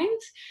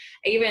aligned,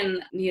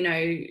 even,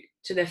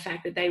 to the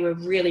fact that they were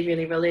really,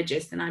 really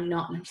religious and I'm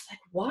not. And I'm just like,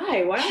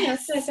 why? Why on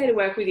earth did I say to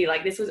work with you?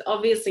 Like, this was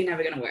obviously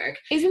never going to work.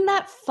 Isn't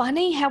that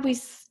funny how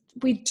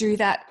we do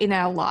that in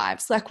our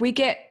lives? Like, we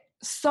get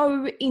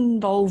so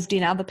involved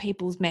in other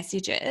people's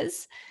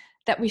messages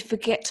that we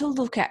forget to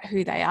look at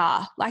who they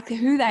are. Like,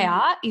 who they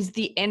are is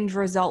the end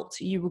result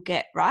you will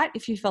get, right?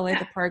 If you follow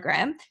the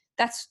program,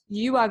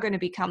 you are going to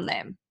become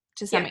them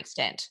to some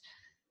extent.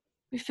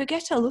 We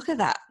forget to look at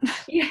that.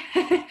 Yeah.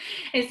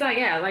 It's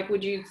like,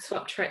 would you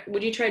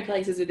trade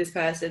places with this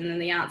person?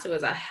 And the answer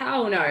was a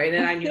hell no.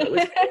 Then I knew it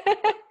was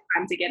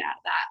time to get out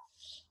of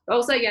that.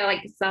 Also,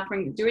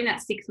 suffering during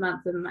that 6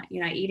 months of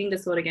eating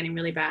disorder getting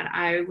really bad,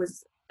 I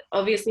was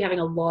obviously having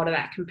a lot of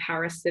that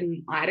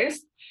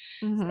comparison-itis.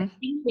 So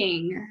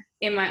thinking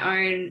in my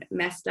own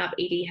messed up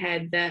ED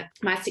head that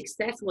my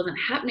success wasn't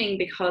happening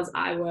because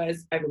I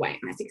was overweight.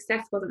 My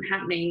success wasn't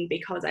happening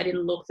because I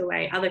didn't look the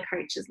way other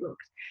coaches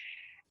looked.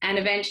 And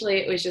eventually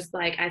it was just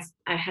like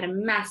I had a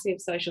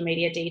massive social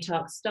media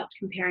detox, stopped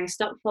comparing,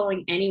 stopped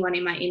following anyone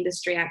in my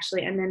industry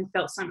actually, and then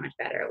felt so much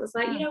better. It was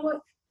like, you know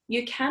what?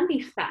 You can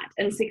be fat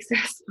and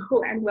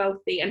successful and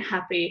wealthy and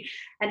happy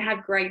and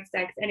have great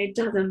sex, and it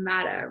doesn't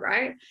matter,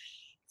 right?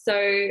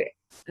 So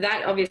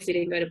that obviously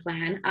didn't go to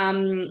plan.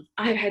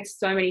 I've had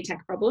so many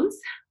tech problems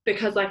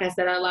because, like I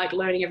said, I like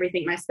learning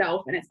everything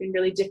myself, and it's been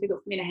really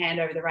difficult for me to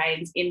hand over the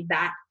reins in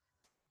that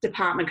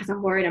department because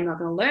I'm worried I'm not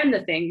going to learn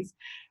the things.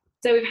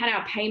 So we've had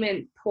our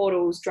payment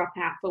portals drop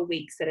out for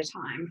weeks at a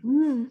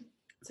time.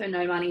 So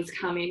no money's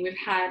come in. We've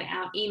had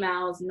our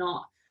emails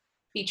not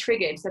be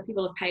triggered. So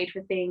people have paid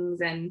for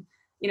things and,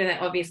 they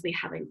obviously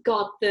haven't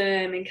got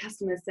them. In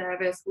customer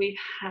service, we've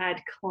had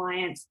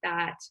clients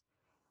that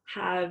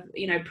have,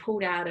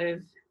 pulled out of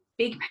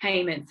big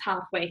payments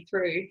halfway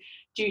through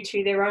due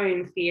to their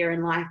own fear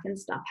in life and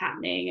stuff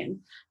happening. And,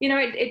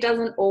 it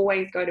doesn't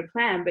always go to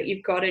plan, but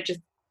you've got to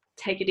just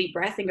take a deep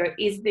breath and go,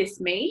 is this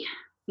me?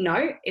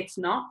 No, it's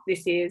not.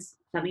 This is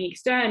something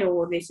external,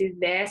 or this is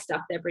their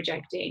stuff they're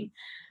projecting.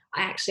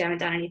 I actually haven't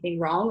done anything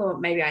wrong, or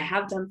maybe I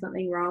have done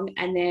something wrong.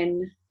 And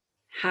then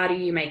how do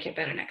you make it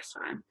better next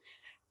time?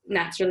 And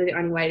that's really the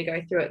only way to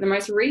go through it. The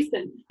most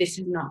recent, this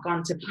has not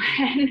gone to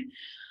plan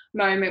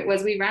moment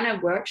was we ran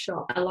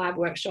a live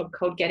workshop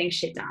called Getting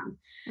Shit Done.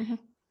 Mm-hmm.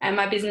 And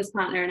my business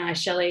partner and I,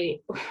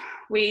 Shelley,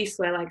 we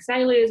swear like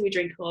sailors, we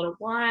drink a lot of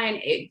wine.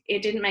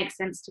 It didn't make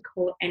sense to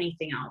call it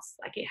anything else.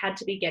 Like it had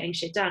to be Getting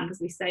Shit Done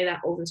because we say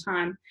that all the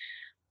time.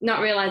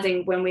 Not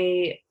realizing when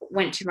we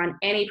went to run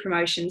any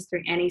promotions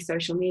through any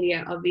social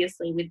media,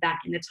 obviously with that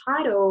in the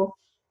title,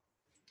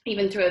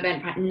 even through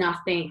Eventbrite,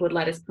 nothing would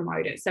let us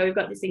promote it. So we've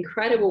got this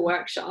incredible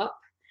workshop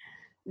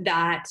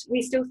that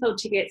we still sold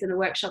tickets and the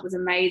workshop was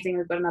amazing.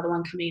 We've got another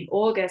one coming in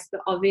August,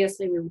 but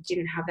obviously we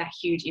didn't have that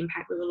huge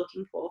impact we were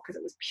looking for because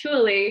it was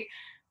purely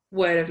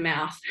word of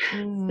mouth. So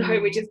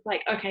we're just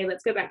like, okay,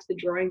 let's go back to the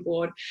drawing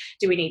board.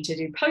 Do we need to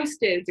do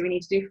posters? Do we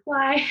need to do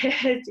flyers?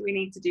 Do we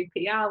need to do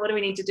PR? What do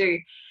we need to do?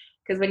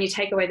 Because when you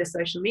take away the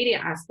social media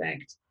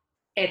aspect,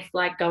 it's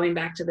like going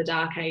back to the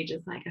dark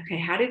ages. Like, okay,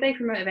 how did they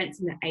promote events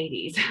in the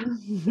 80s?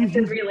 And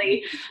to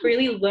really,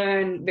 really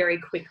learn very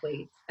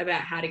quickly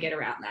about how to get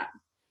around that.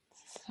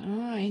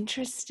 Oh,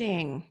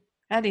 interesting.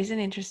 That is an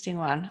interesting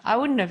one. I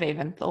wouldn't have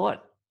even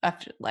thought of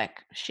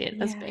like shit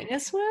as being a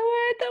swear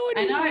word. That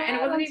I know, and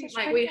it wasn't even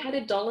like we had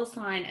a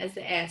 $sign as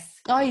the S.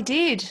 Oh, you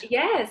did?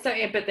 Yeah, so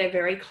but they're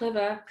very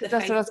clever. That's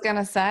what I was going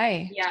to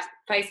say. Yeah,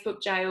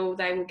 Facebook jail,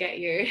 they will get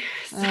you.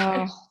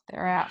 So,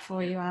 they're out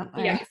for you, aren't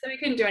they? Yeah, so we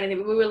couldn't do anything,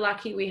 but we were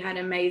lucky we had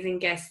amazing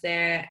guests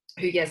there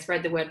who,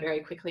 spread the word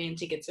very quickly, and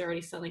tickets are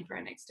already selling for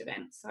our next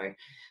event. So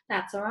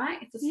that's all right.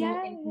 It's a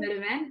small intimate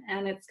event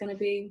and it's going to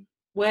be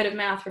word of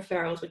mouth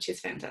referrals, which is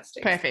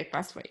fantastic. Perfect.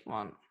 That's what you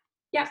want.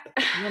 Yep.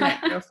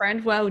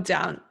 Girlfriend, well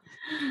done.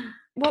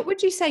 What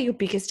would you say your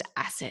biggest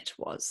asset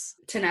was?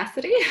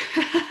 Tenacity.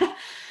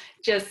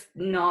 Just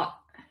not,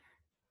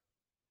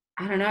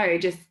 I don't know,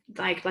 just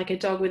like a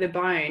dog with a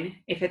bone.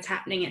 If it's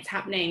happening, it's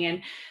happening.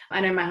 And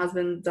I know my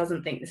husband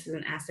doesn't think this is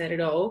an asset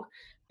at all,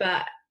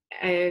 but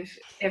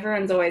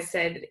everyone's always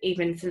said,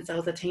 even since I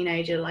was a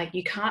teenager, like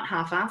you can't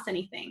half-ass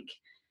anything.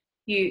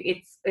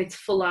 It's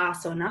full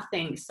ass or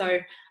nothing. So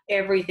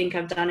everything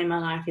I've done in my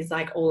life is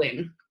like all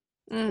in.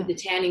 With the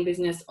tanning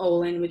business,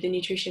 all in. With the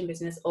nutrition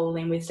business, all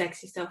in. With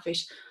Sexy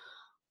Selfish,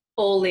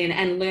 all in.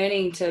 And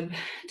learning to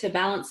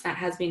balance that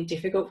has been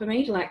difficult for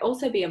me, to like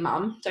also be a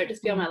mum. Don't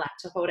just be on my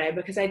laptop all day,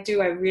 because I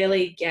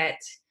really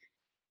get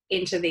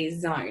into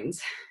these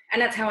zones.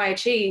 And that's how I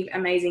achieve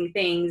amazing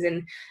things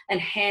and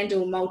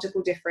handle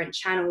multiple different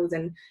channels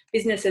and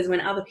businesses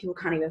when other people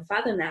can't even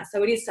fathom that.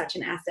 So it is such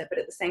an asset, but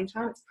at the same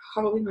time, it's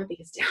probably my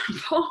biggest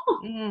downfall.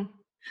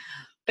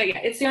 But yeah,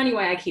 it's the only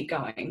way I keep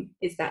going,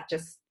 is that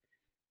just,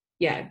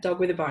 dog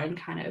with a bone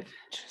kind of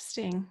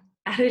interesting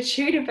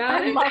attitude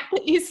about it. I love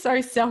that you're so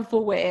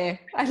self-aware.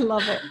 I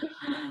love it.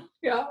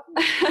 Yeah.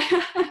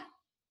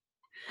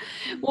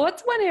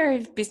 What's one area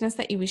of business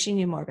that you wish you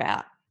knew more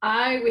about?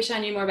 I wish I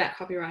knew more about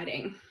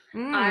copywriting.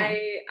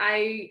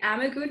 I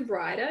am a good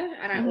writer,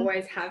 and I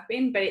always have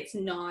been, but it's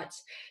not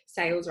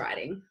sales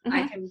writing.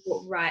 I can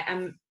write,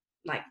 I'm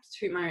like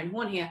toot my own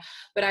horn here,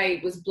 but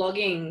I was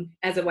blogging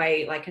as a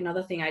way, like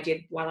another thing I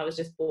did while I was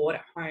just bored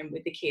at home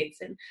with the kids,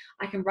 and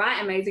I can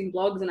write amazing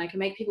blogs and I can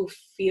make people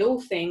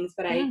feel things,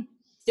 but I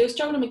still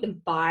struggle to make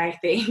them buy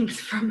things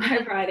from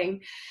my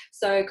writing.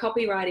 So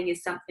copywriting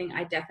is something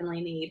I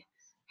definitely need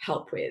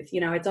help with.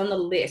 It's on the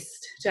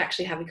list to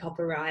actually have a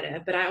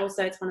copywriter, but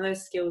it's one of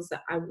those skills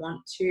that I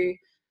want to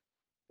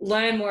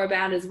learn more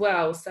about as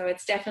well. So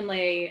it's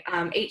definitely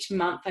each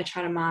month I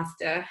try to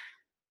master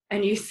a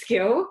new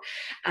skill.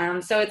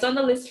 So it's on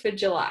the list for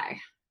July.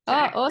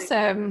 Oh,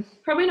 awesome.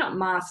 Probably not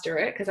master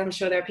it, because I'm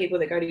sure there are people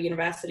that go to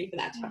university for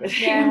that type of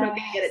thing. I'm not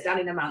going to get it done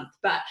in a month,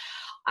 but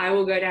I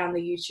will go down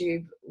the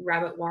YouTube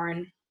rabbit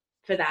warren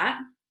for that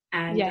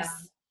and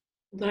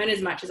learn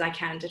as much as I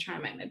can to try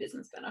and make my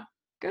business better.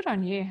 Good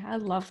on you. I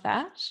love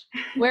that.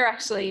 We're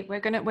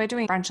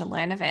doing brunch and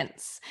learn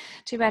events.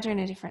 Too bad you're in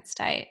a different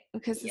state,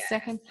 because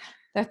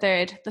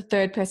the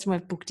third person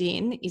we've booked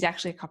in is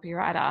actually a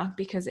copywriter,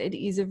 because it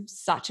is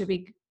such a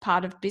big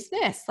part of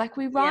business. Like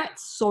we write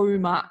so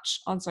much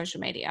on social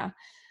media.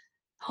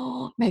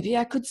 Oh, maybe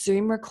I could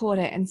Zoom record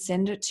it and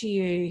send it to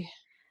you.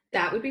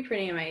 That would be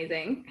pretty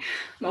amazing.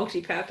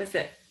 Multi-purpose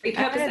it.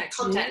 repurpose that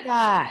content.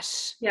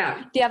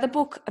 Yeah. The other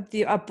book,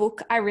 a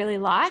book I really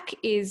like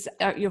is,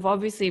 you've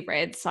obviously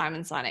read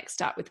Simon Sinek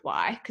Start With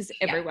Why, because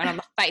everyone on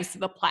the face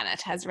of the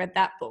planet has read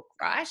that book,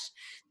 right?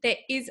 There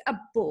is a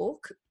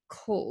book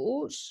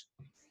called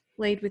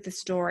Lead With the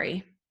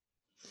Story.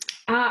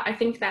 I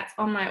think that's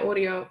on my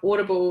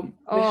Audible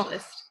wish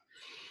list.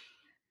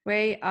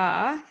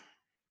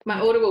 My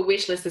Audible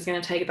wish list is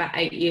going to take about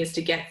 8 years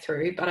to get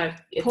through,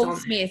 but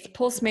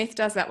Paul Smith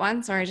does that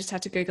one. Sorry, I just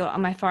had to Google it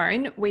on my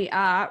phone. We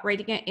are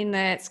reading it in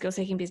the Skill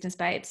Seeking Business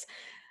Babes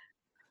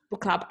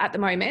book club at the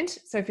moment.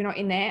 So if you're not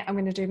in there, I'm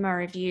going to do my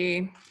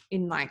review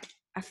in like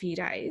a few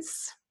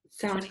days.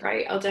 Sounds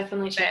great. I'll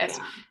definitely check it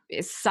out.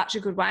 It's such a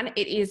good one.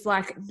 It is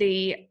like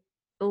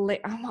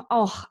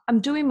I'm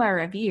doing my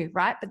review,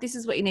 right? But this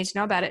is what you need to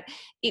know about it.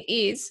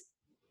 It's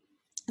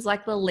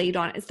like the lead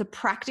on. It's the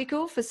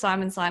practical for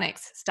Simon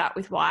Sinek's Start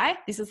With Why.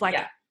 This is like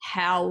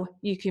how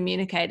you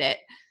communicate it.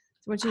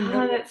 So once you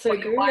know that's so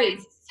good.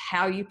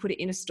 How you put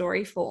it in a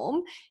story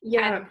form.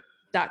 Yeah. And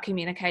start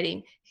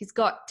communicating. He's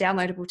got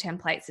downloadable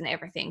templates and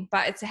everything,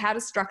 but it's how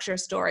to structure a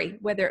story,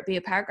 whether it be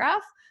a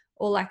paragraph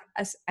or like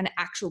an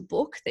actual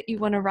book that you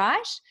want to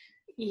write.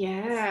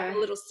 Yeah. The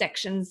little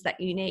sections that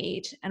you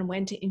need, and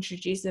when to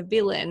introduce a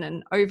villain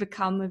and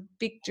overcome a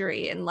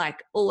victory, and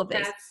like all of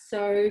this. That's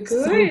so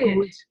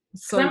good.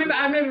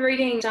 I remember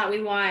reading Start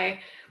With Why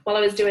while I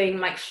was doing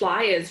like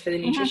flyers for the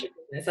nutrition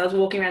business. I was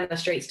walking around the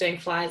streets doing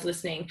flyers,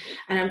 listening,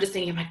 and I'm just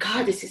thinking, oh my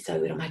God, this is so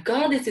good. Oh my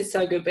God, this is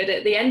so good. But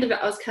at the end of it,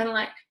 I was kind of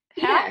like,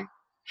 how?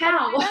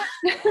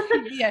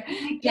 Yeah.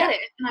 I get it,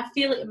 and I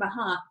feel it in my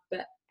heart,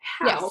 but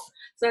how? Yes.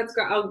 So that's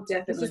great. I'll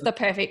definitely. This is the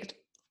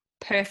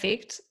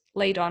perfect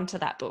lead on to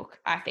that book,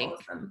 I think.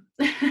 Awesome.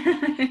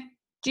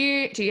 Do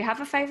you have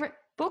a favorite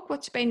book?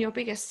 What's been your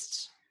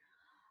biggest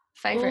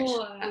favorite?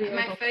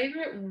 My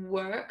favorite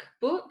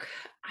workbook,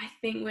 I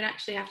think, would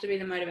actually have to be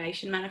the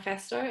Motivation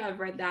Manifesto. I've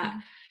read that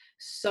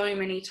so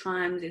many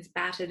times. It's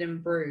battered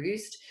and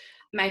bruised.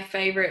 My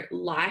favorite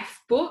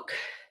life book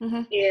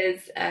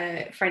is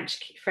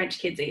French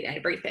Kids Eat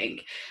Everything.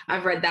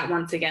 I've read that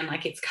once again,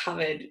 like it's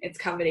covered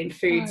in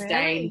food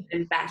stains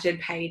and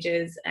battered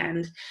pages,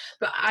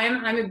 but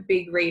I'm a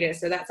big reader,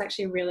 so that's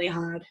actually really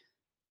hard.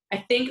 I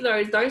think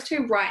those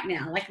two right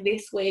now, like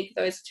this week,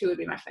 those two would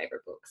be my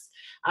favorite books.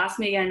 Ask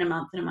me again in a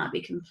month and it might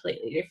be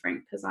completely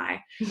different, because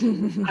I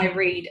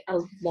read a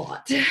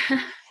lot.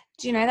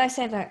 Do you know they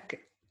say that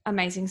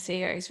amazing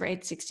CEOs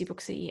read 60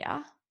 books a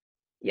year?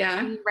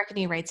 Yeah. Do you reckon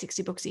you read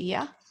 60 books a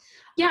year?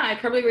 Yeah, I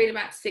probably read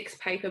about 6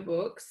 paper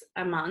books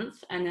a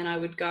month, and then I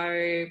would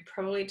go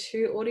probably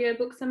 2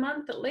 audiobooks a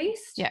month at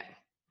least. Yeah.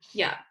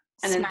 Yeah.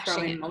 And then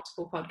throw in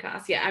multiple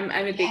podcasts. Yeah, I'm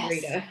a big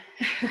reader.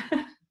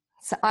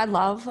 So I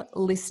love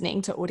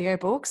listening to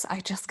audiobooks. I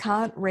just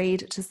can't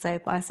read to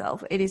save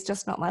myself. It is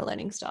just not my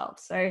learning style.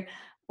 So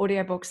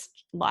audiobooks,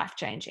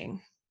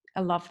 life-changing. I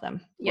love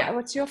them. Yeah.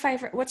 What's your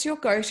favorite? What's your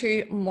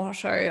go-to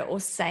motto or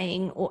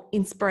saying or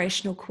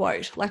inspirational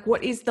quote? Like,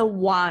 what is the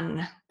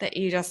one that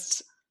you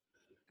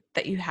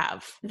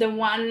have? The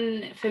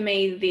one for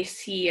me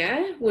this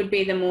year would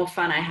be, the more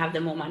fun I have,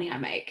 the more money I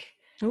make.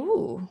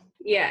 Ooh.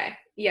 Yeah.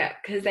 Yeah.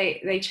 Because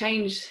they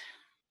change,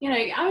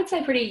 I would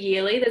say pretty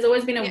yearly. There's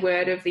always been a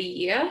word of the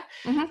year.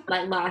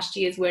 Like last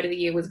year's word of the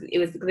year was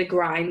the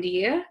grind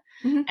year.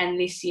 And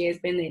this year's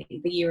been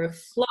the year of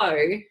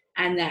flow.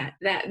 And that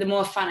the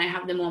more fun I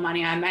have, the more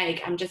money I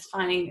make. I'm just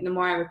finding the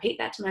more I repeat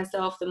that to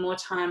myself, the more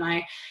time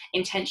I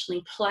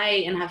intentionally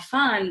play and have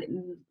fun,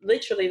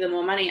 literally the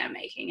more money I'm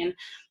making. And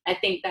I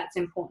think that's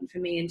important for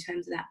me in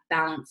terms of that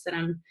balance, that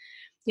I'm,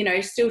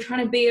 still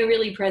trying to be a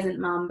really present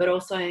mum, but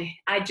also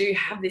I do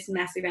have this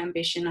massive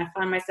ambition. I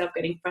find myself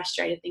getting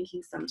frustrated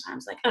thinking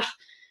sometimes like,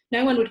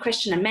 no one would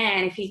question a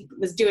man if he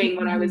was doing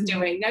what I was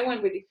doing. No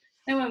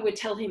one would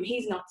tell him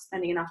he's not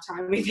spending enough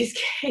time with his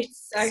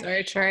kids.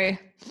 So true.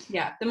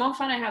 Yeah. The more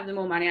fun I have, the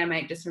more money I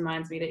make. Just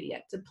reminds me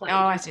to play. Oh,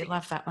 I do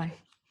love that one.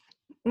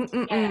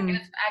 Yeah,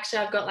 actually,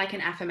 I've got like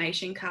an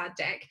affirmation card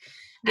deck,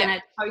 and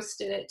I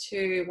posted it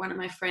to one of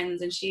my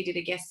friends, and she did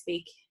a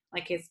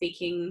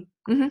speaking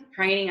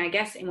training, I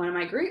guess, in one of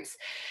my groups.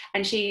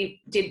 And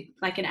she did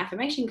like an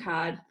affirmation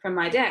card from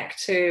my deck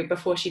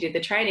before she did the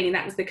training. And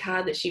that was the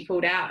card that she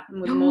pulled out.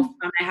 And the more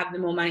fun I have, the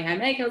more money I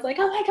make. I was like,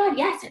 oh my God,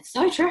 yes, it's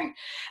so true.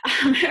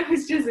 It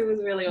was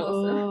really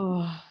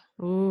awesome.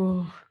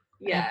 Oh,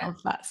 yeah. I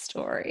love that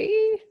story.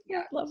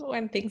 Yeah. I love it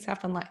when things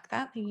happen like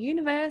that. The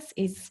universe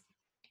is,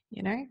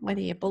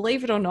 whether you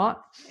believe it or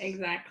not.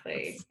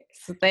 Exactly.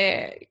 It's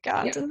there. You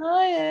can't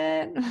deny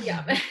it.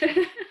 Yeah.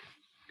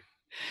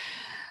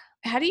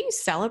 How do you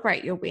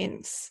celebrate your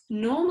wins?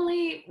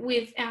 Normally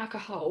with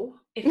alcohol,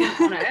 if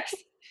I'm honest.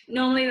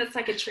 Normally that's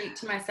like a treat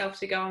to myself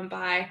to go and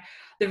buy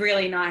the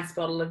really nice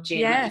bottle of gin.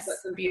 Yes. We've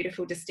got some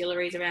beautiful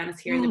distilleries around us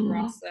here in the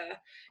Barossa.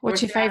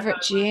 What's your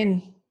favourite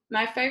gin?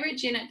 My favourite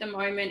gin at the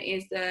moment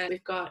is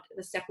we've got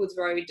the Seppelts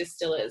Road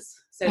Distillers.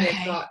 So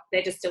they've got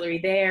their distillery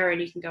there, and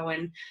you can go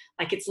and,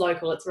 like, it's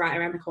local. It's right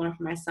around the corner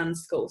from my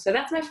son's school. So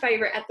that's my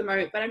favourite at the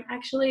moment, but I'm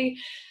actually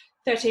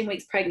 13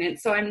 weeks pregnant,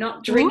 so I'm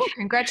not drinking. Ooh,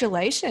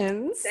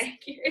 congratulations. Thank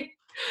you.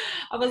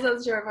 I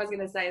wasn't sure if I was going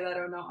to say that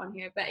or not on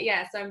here, but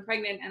yeah, so I'm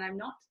pregnant and I'm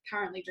not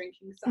currently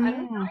drinking, so I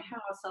don't know how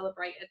I'll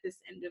celebrate at this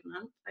end of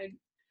month.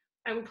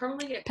 I will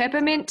probably get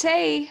Peppermint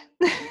tea.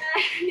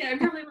 yeah, it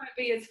probably won't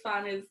be as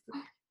fun as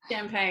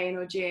champagne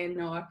or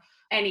gin or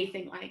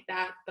anything like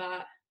that,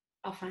 but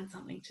I'll find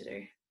something to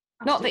do.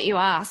 Not that you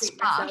asked,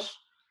 but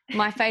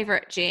my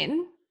favourite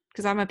gin,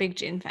 because I'm a big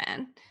gin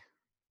fan,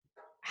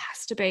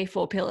 has to be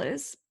Four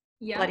Pillars.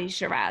 Yeah. Bloody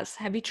Shiraz.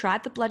 Have you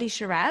tried the Bloody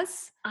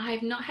Shiraz?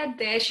 I've not had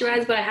their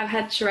Shiraz, but I have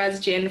had Shiraz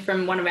gin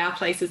from one of our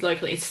places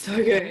locally. It's so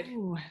good.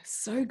 Ooh,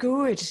 so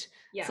good.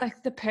 Yeah. It's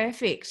like the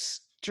perfect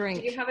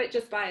drink. Do you have it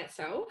just by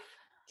itself?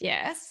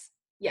 Yes.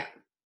 Yeah.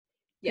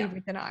 Yeah.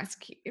 With an ice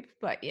cube,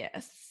 but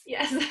yes.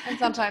 Yes. And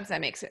sometimes I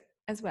mix it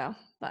as well.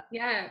 But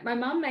yeah, my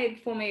mum made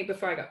for me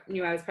before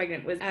knew I was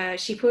pregnant was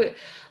she put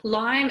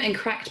lime and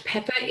cracked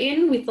pepper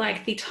in with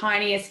like the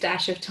tiniest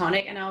dash of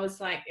tonic, and I was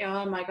like,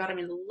 oh my god, I'm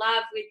in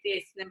love with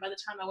this. And then by the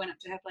time I went up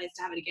to her place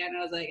to have it again,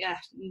 I was like, yeah,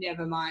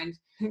 never mind.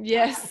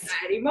 Yes.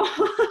 Not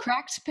anymore.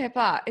 Cracked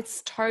pepper.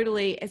 It's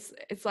totally.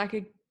 It's like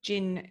a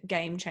gin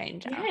game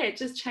changer. Yeah, it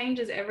just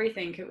changes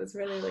everything. It was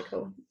really, really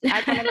cool. I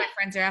had one of my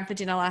friends around for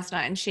dinner last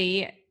night, and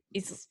she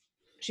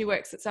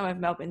works at some of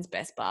Melbourne's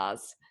best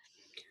bars.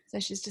 So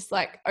she's just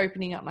like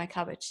opening up my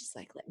cupboard. She's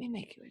like, let me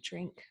make you a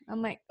drink.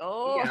 I'm like,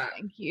 oh, yeah.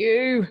 Thank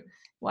you.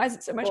 Why is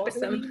it so much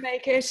better when you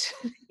make it?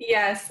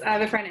 Yes. I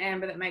have a friend,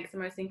 Amber, that makes the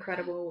most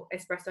incredible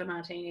espresso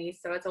martinis.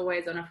 So it's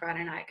always on a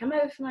Friday night. Come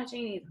over for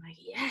martinis. I'm like,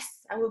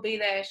 yes, I will be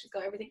there. She's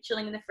got everything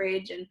chilling in the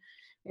fridge and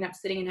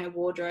sitting in her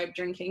wardrobe,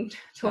 drinking,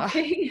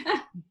 talking.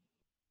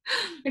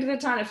 It's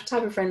the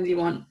type of friends you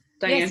want,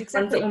 don't you? Exactly.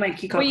 Friends that will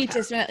make you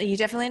cocktails. Well, you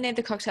definitely need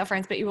the cocktail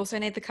friends, but you also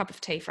need the cup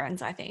of tea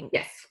friends, I think.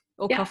 Yes.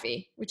 Or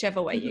coffee, whichever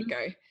way you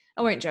go.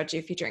 I won't judge you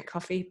if you drink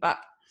coffee, but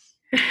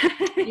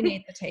you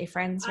need the tea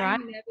friends, right? I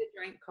never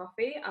drank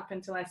coffee up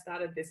until I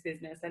started this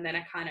business. And then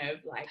I kind of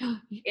like,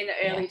 in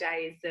the early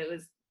days, there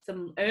was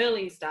some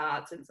early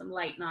starts and some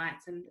late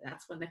nights. And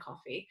that's when the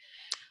coffee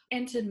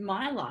entered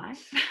my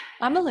life.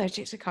 I'm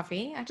allergic to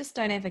coffee. I just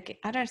don't ever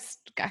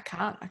I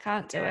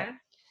can't do it.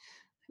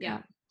 Yeah.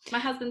 My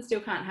husband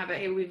still can't have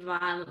it. He'll be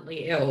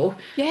violently ill.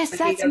 Yes,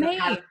 that's me.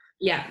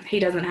 He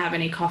doesn't have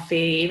any coffee,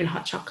 even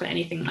hot chocolate,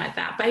 anything like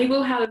that. But he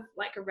will have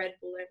like a Red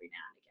Bull every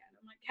now and again.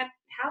 I'm like,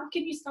 how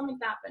can you stomach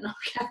that but not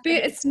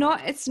caffeine?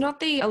 But it's not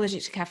the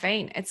allergic to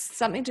caffeine. It's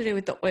something to do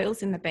with the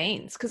oils in the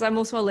beans, because I'm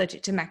also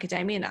allergic to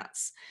macadamia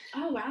nuts.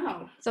 Oh,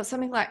 wow. So it's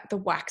something like the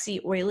waxy,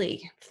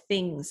 oily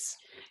things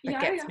that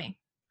gets me.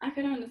 I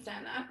can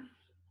understand that.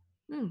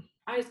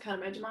 I just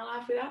can't imagine my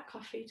life without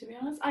coffee, to be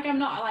honest. Like, I'm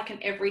not like an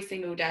every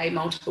single day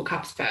multiple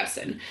cups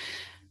person.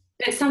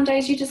 But some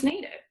days you just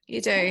need it. You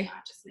do. I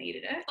just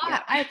needed it.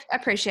 I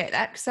appreciate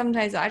that. Some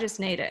days I just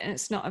need it and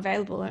it's not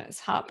available and it's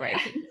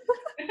heartbreaking.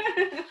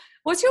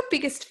 What's your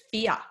biggest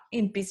fear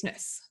in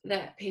business?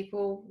 That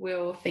people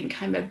will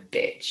think I'm a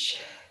bitch.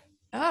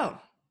 Oh.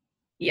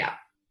 Yeah.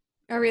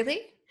 Oh,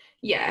 really?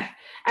 Yeah.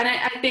 And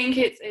I think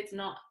it's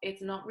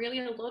not really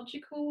a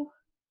logical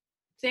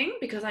thing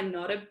because I'm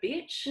not a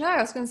bitch. No,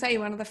 I was going to say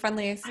you're one of the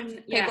friendliest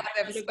people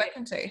I've ever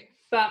spoken to.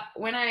 But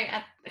when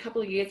a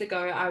couple of years ago,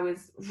 I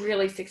was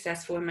really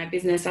successful in my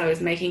business. I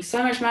was making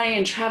so much money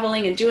and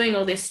traveling and doing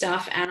all this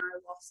stuff. And I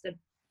lost a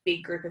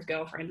big group of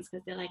girlfriends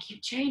because they're like,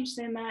 you've changed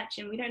so much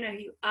and we don't know who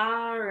you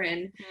are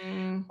and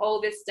all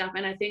this stuff.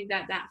 And I think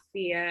that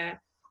fear,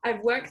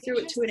 I've worked through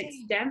it to an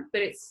extent,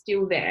 but it's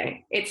still there.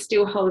 It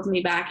still holds me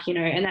back,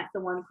 and that's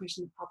the one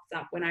question that pops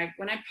up when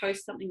I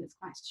post something that's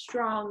quite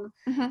strong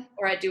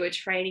or I do a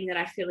training that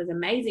I feel is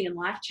amazing and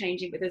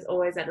life-changing, but there's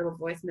always that little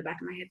voice in the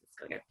back of my head that's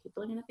going to go,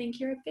 people are going to think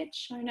you're a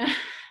bitch, Shona.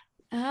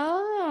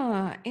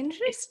 Oh,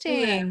 interesting.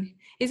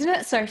 Yeah. Isn't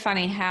it so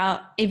funny how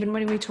even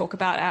when we talk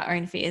about our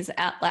own fears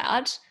out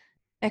loud,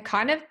 they're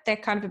kind of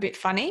a bit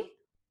funny.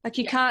 Like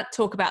you can't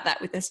talk about that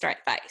with a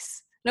straight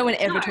face. No one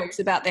ever talks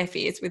about their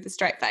fears with a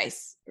straight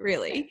face,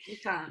 really. You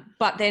can't.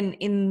 But then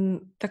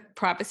in the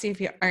privacy of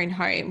your own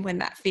home, when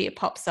that fear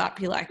pops up,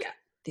 you're like,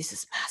 this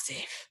is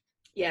massive.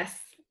 Yes.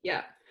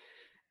 Yeah.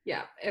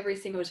 Yeah. Every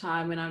single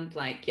time when I'm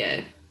like,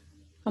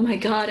 oh my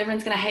God,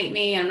 everyone's going to hate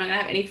me. I'm not going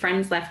to have any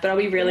friends left, but I'll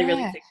be really,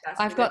 really successful.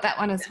 I've got that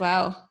one as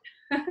well.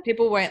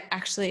 People won't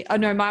actually,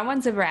 my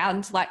one's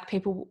around, like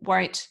people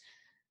won't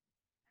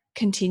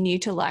continue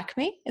to like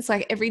me. It's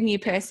like every new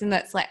person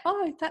that's like,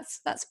 oh,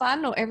 that's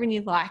fun, or every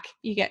new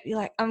you're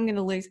like, I'm going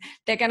to lose.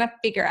 They're going to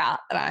figure out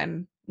that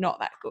I'm not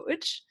that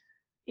good.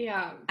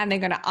 Yeah. And they're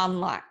going to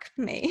unlike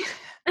me.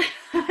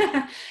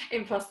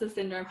 Imposter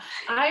syndrome.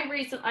 I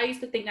used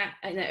to think that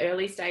in the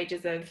early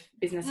stages of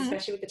business,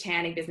 especially with the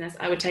tanning business,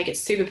 I would take it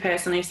super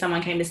personally if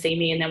someone came to see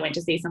me and then went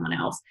to see someone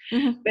else.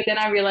 But then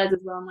I realized as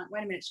well, I'm like,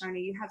 wait a minute,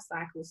 Shona, you have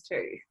cycles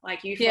too.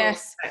 Like you follow a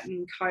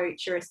certain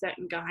coach or a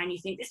certain guy and you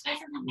think this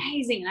person's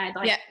amazing, and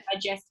I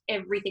digest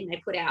everything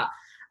they put out.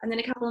 And then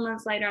a couple of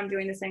months later, I'm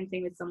doing the same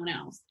thing with someone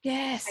else.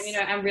 Yes. And,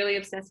 I'm really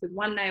obsessed with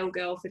one nail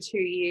girl for 2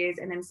 years.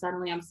 And then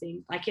suddenly I'm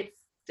seeing it's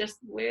just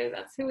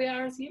that's who we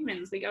are as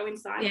humans. We go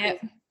inside. Yeah.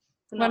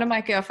 One of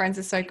my girlfriends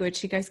is so good.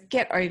 She goes,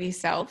 get over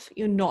yourself.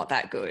 You're not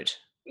that good.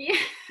 Yeah.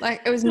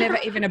 Like, it was never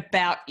even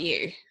about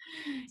you.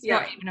 It's Yeah.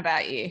 not even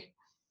about you.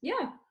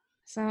 Yeah.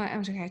 So I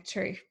was okay,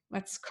 true.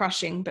 That's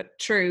crushing, but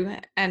true,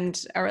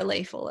 and a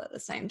relief all at the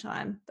same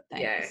time. But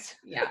thanks.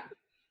 Yeah.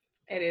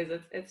 It is.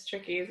 It's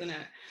tricky, isn't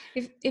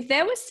it? If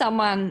there was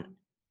someone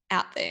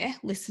out there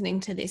listening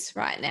to this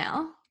right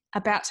now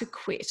about to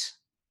quit,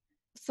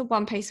 what's the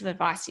one piece of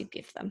advice you'd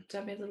give them?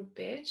 Don't be a little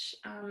bitch.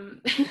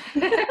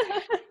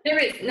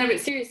 No, but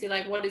seriously,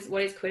 like, what is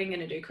quitting going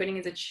to do? Quitting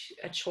is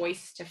a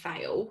choice to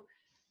fail.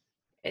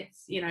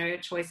 It's, a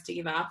choice to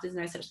give up. There's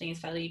no such thing as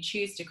failure. You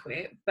choose to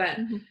quit, but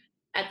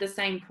at the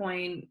same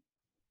point,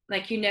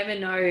 like, you never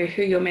know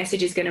who your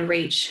message is going to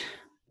reach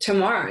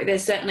tomorrow.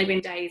 There's certainly been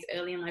days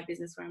early in my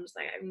business where I'm just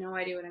like, I have no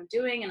idea what I'm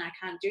doing and I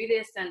can't do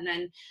this. And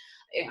then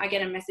I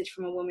get a message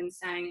from a woman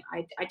saying,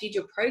 I did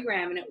your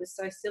program and it was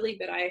so silly,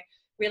 but I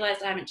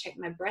realized I haven't checked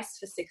my breasts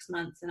for 6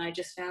 months and I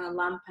just found a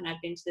lump and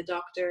I've been to the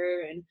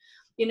doctor. And,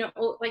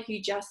 like,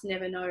 you just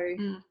never know.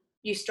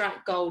 You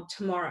strike gold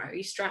tomorrow.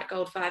 You strike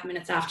gold 5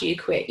 minutes after you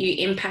quit.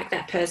 You impact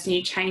that person.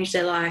 You change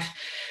their life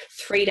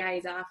 3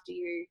 days after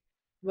you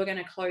were going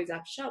to close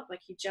up shop.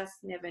 Like, you just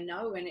never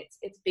know. And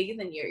it's bigger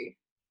than you.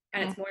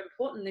 And it's more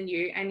important than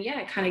you. And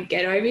kind of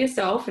get over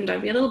yourself and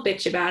don't be a little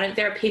bitch about it.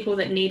 There are people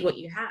that need what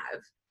you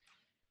have.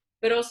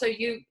 But also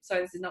so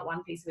this is not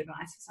one piece of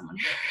advice for someone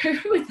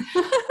who was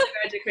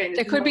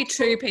there could be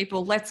two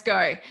people. Let's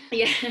go.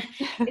 Yeah.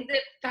 It's the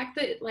fact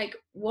that, like,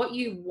 what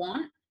you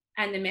want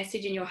and the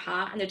message in your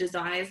heart and the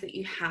desires that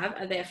you have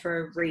are there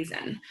for a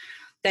reason.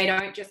 They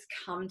don't just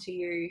come to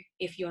you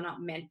if you're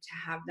not meant to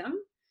have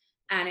them.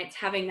 And it's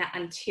having that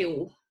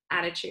until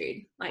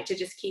attitude, like, to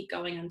just keep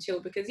going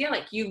until, because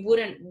like, you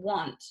wouldn't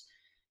want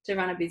to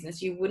run a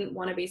business. You wouldn't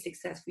want to be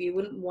successful. You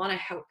wouldn't want to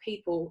help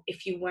people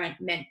if you weren't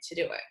meant to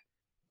do it.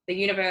 The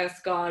universe,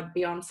 God,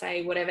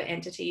 Beyonce, whatever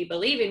entity you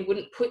believe in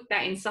wouldn't put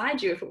that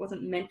inside you if it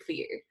wasn't meant for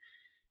you.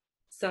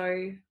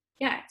 So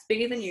it's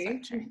bigger than you.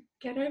 So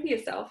get over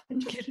yourself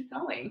and just keep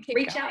going.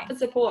 Reach out for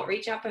support,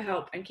 reach out for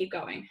help, and keep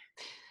going.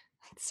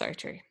 It's so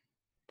true.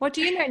 What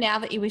do you know now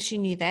that you wish you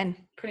knew then?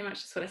 Pretty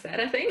much just what I said,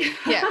 I think.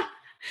 Yeah.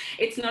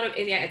 It's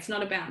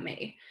not about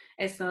me.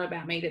 It's not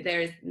about me, that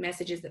there is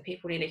messages that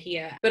people need to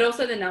hear. But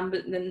also the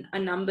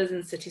numbers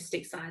and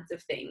statistics sides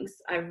of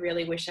things, I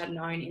really wish I'd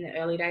known in the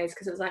early days,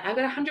 because it was like, I've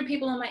got 100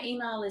 people on my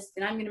email list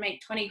and I'm going to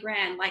make 20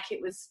 grand. Like,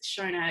 it was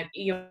Shona,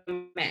 you're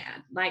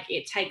mad. Like,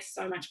 it takes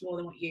so much more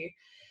than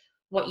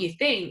what you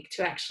think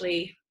to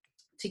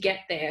get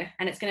there.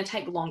 And it's going to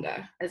take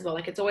longer as well.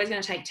 Like, it's always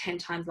going to take 10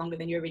 times longer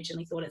than you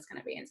originally thought it's going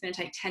to be. And it's going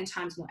to take 10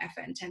 times more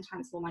effort and 10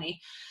 times more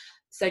money.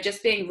 So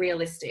just being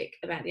realistic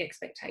about the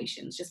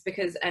expectations. Just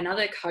because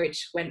another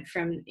coach went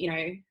from,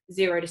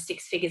 0 to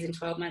 6 figures in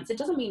 12 months, it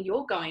doesn't mean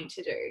you're going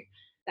to do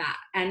that.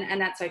 And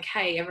that's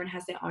okay. Everyone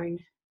has their own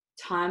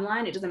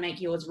timeline. It doesn't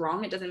make yours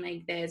wrong. It doesn't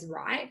make theirs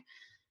right.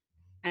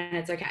 And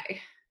it's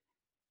okay.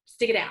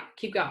 Stick it out.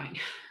 Keep going.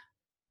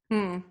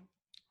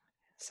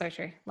 So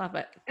true. Love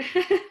it.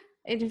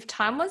 If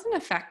time wasn't a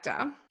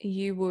factor,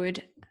 you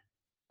would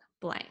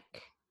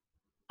blank.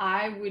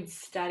 I would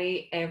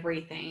study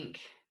everything.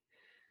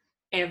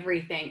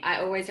 I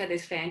always had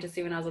this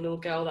fantasy when I was a little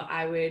girl that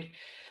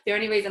the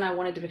only reason I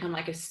wanted to become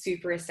like a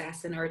super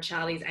assassin or a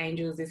Charlie's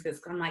Angels is because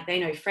I'm like, they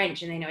know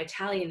French and they know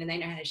Italian and they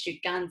know how to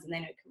shoot guns and they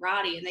know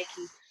karate and they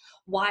can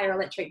wire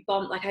electric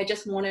bomb. Like, I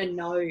just want to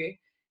know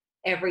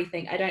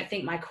everything. I don't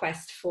think my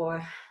quest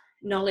for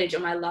knowledge or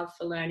my love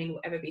for learning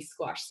will ever be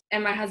squashed.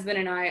 And my husband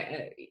and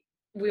I,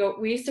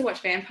 we used to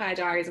watch Vampire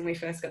Diaries when we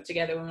first got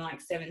together when we were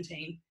like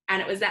 17.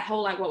 And it was that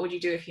whole, like, what would you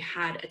do if you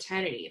had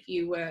eternity, if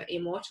you were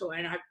immortal?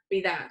 And I'd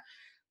be that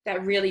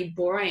really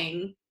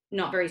boring,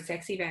 not very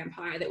sexy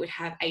vampire that would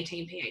have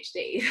 18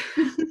 PhDs.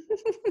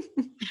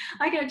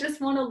 Like, I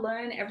just want to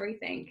learn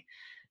everything.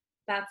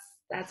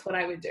 That's what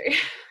I would do.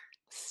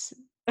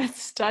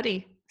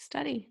 Study.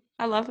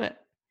 I love it.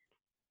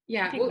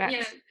 Yeah.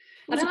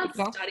 I don't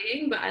love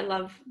studying, but I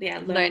love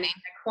learning.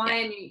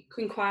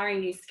 Acquiring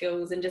new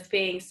skills and just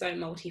being so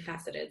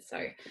multifaceted.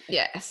 So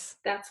yes,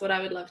 that's what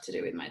I would love to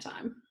do with my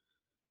time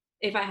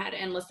if I had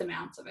endless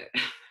amounts of it.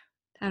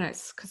 I know,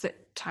 it's because it's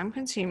time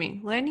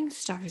consuming. Learning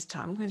stuff is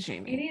time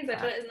consuming. It is. I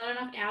feel like there's not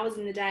enough hours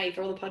in the day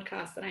for all the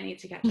podcasts that I need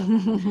to catch up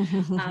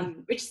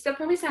on. Which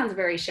probably sounds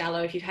very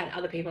shallow if you've had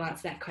other people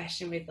answer that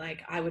question with,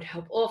 like, I would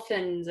help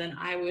orphans and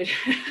I would...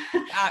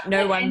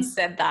 no one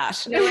said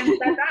that. No one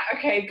said that?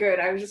 Okay, good.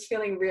 I was just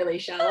feeling really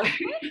shallow.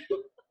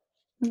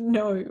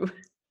 No.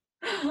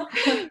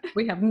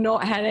 We have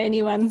not had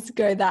anyone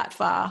go that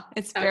far.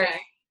 It's very,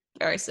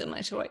 very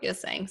similar to what you're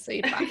saying. So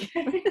you're fine.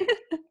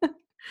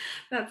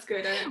 That's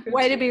good.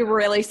 Way to be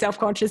really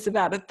self-conscious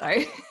about it,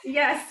 though.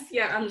 Yes.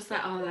 Yeah. I'm just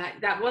like,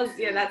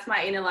 that's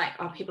my inner, like,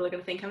 oh, people are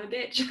going to think I'm a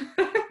bitch.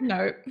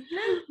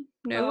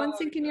 No one's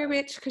thinking you're a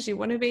bitch because you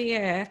want to be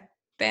a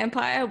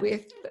vampire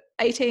with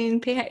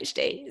 18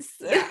 PhDs.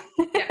 Yeah.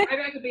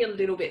 Maybe I could be a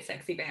little bit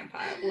sexy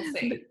vampire. We'll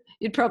see.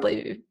 You'd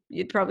probably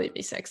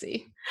be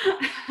sexy.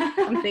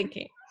 I'm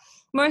thinking.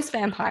 Most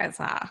vampires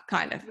are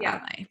kind of,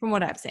 aren't they? From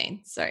what I've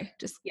seen. So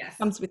just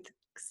comes with,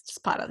 it's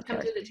just part of the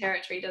comes with the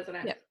territory, doesn't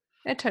it? Yep.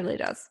 It totally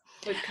does.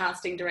 With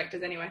casting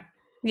directors anyway.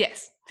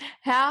 Yes.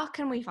 How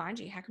can we find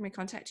you? How can we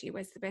contact you?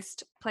 Where's the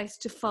best place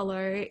to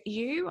follow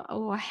you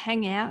or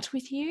hang out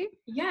with you?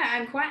 Yeah,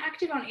 I'm quite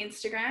active on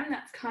Instagram.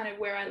 That's kind of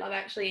where I love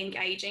actually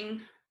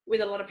engaging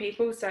with a lot of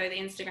people. So the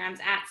Instagram's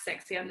at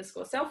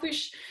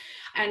sexy_selfish.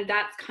 And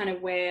that's kind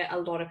of where a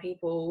lot of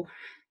people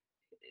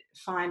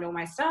find all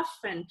my stuff.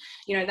 And,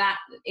 you know, that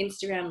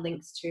Instagram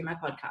links to my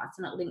podcast,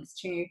 and it links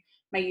to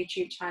my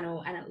YouTube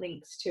channel, and it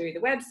links to the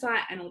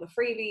website and all the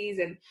freebies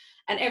and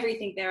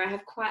everything there. I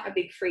have quite a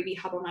big freebie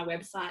hub on my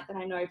website that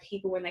I know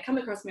people, when they come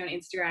across me on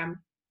Instagram,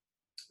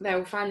 they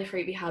will find the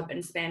freebie hub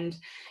and spend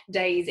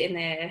days in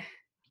there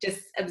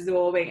just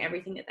absorbing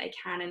everything that they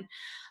can. And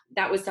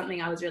that was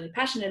something I was really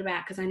passionate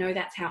about, because I know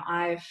that's how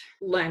I've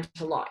learned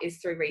a lot, is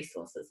through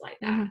resources like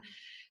that. Mm-hmm.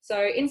 So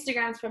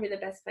Instagram's probably the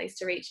best place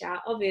to reach out.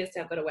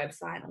 Obviously, I've got a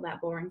website and all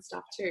that boring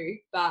stuff too,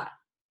 but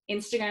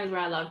Instagram is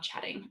where I love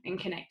chatting and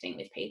connecting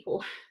with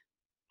people.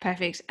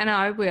 Perfect. And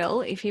I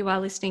will, if you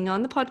are listening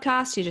on the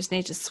podcast, you just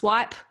need to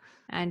swipe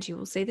and you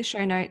will see the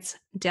show notes.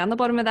 Down the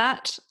bottom of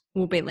that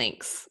will be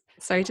links.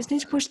 So you just need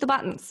to push the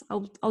buttons.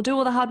 I'll do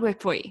all the hard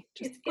work for you.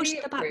 Just push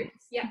the buttons.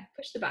 Yeah,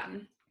 push the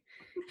button.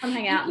 Come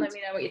hang out and let me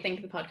know what you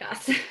think of the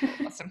podcast.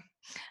 Awesome.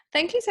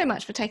 Thank you so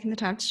much for taking the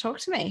time to talk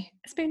to me.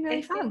 It's been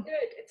really fun. Been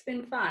good. It's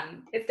been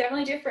fun. It's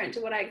definitely different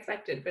to what I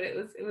expected, but it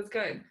was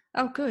good.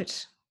 Oh, good.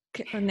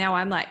 Now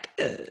I'm like,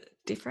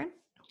 different?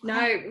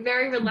 No,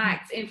 very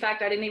relaxed. In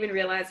fact, I didn't even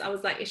realize. I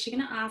was like, is she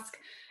going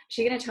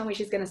to tell me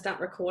she's going to start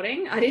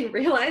recording? I didn't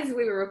realize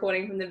we were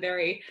recording from the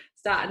very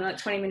start, and like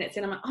 20 minutes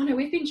in, I'm like, oh no,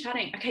 we've been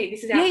chatting. Okay,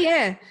 this is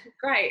our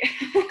great.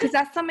 Because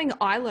that's something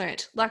I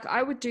learned. Like,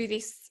 I would do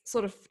this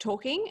sort of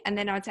talking, and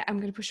then I'd say, I'm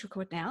going to push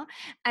record now.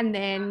 And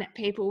then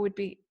people would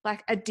be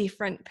like a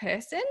different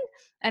person.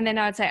 And then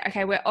I'd say,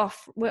 okay, we're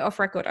off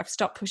record. I've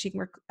stopped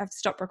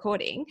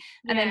recording.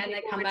 And then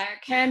they come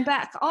back. Turn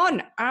back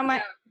on. And I'm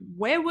like,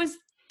 where was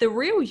the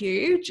real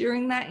you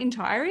during that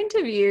entire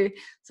interview?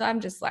 So I'm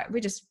just like,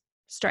 we're just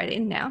straight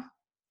in now.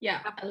 Yeah,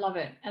 I love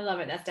it.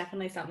 That's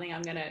definitely something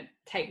I'm going to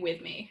take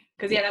with me.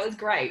 Because, that was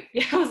great.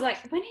 Yeah, I was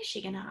like, when is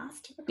she going to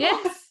ask to record?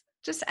 Yes.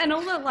 Just, and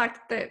all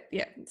the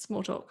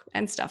small talk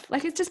and stuff.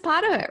 Like, it's just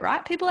part of it,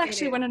 right? People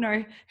actually want to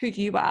know who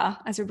you are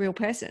as a real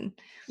person.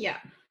 Yeah.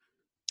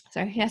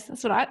 So yes,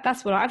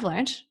 that's what I've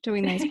learned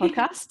doing these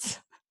podcasts.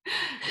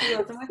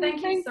 Awesome. Well,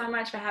 thank you so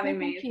much for having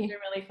me. It's been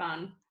really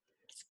fun.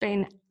 It's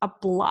been a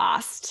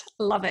blast.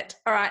 Love it.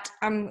 All right.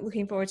 I'm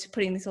looking forward to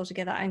putting this all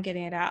together and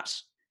getting it out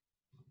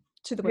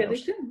to the world.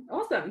 Really good.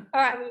 Awesome.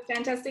 All right. Have a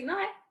fantastic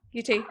night.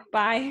 You too.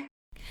 Bye.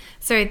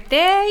 So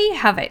there you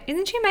have it.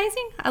 Isn't she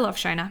amazing? I love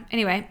Shona.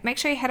 Anyway, make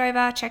sure you head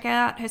over, check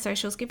out her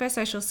socials, give her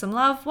socials some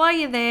love while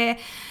you're there.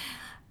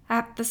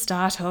 At the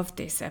start of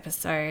this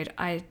episode,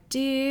 I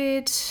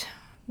did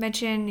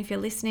mention, if you're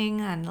listening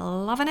and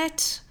loving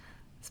it,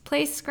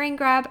 please screen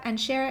grab and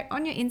share it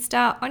on your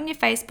Insta, on your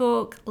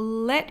Facebook.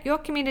 Let your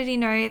community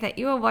know that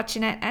you are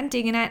watching it and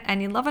digging it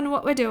and you're loving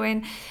what we're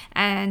doing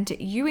and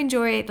you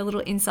enjoy the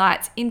little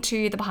insights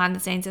into the behind the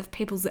scenes of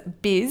people's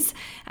biz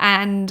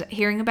and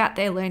hearing about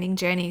their learning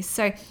journeys.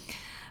 So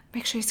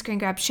make sure you screen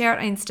grab, share it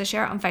on Insta,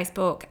 share it on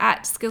Facebook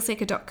at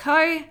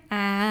skillseeker.co,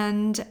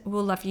 and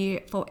we'll love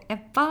you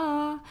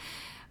forever.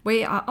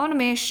 We are on a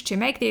mission to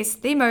make this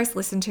the most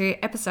listened to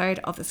episode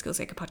of the Skill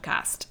Seeker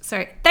podcast.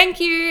 So thank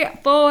you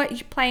for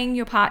playing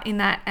your part in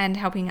that and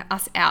helping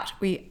us out.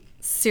 We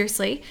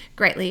seriously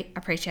greatly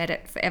appreciate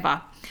it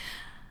forever.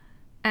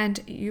 And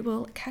you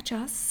will catch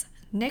us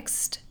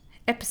next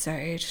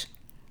episode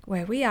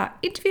where we are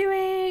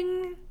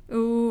interviewing.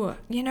 Ooh,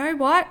 you know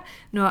what?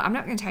 No, I'm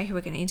not going to tell you who we're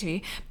going to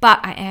interview,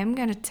 but I am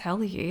going to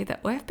tell you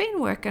that we've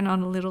been working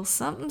on a little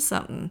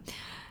something.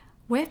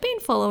 We've been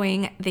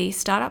following the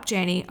startup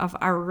journey of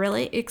a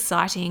really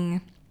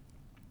exciting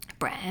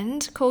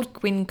brand called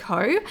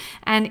Gwynco,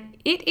 and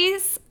it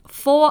is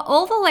for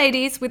all the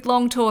ladies with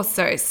long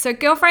torsos. So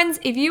girlfriends,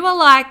 if you are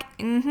like,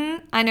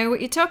 I know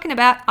what you're talking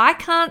about, I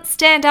can't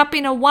stand up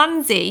in a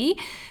onesie,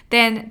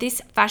 then this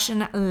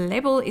fashion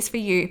label is for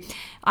you.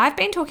 I've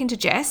been talking to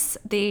Jess,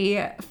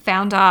 the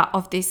founder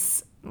of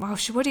this. Well,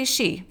 what is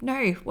she?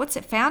 No, what's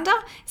it? Founder?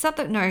 Is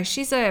that no,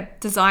 she's a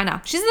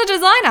designer. She's the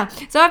designer.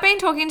 So I've been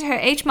talking to her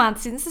each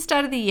month since the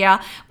start of the year,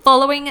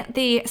 following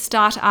the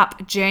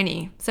startup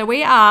journey. So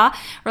we are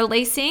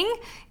releasing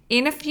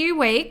in a few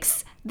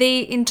weeks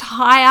the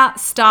entire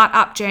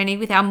startup journey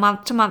with our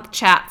month-to-month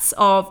chats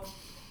of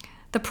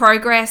the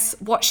progress,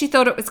 what she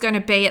thought it was going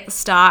to be at the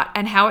start,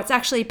 and how it's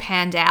actually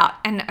panned out.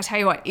 And I tell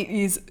you what, it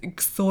is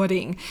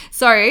exciting.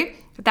 So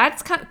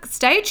that's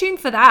stay tuned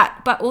for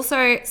that, but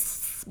also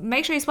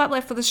make sure you swipe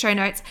left for the show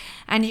notes,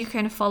 and you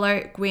can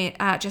follow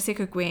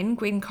Jessica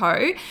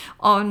Gwynco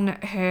on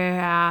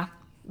her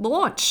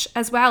launch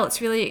as well.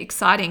 It's really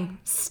exciting.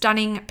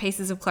 Stunning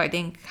pieces of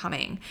clothing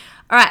coming.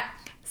 All right.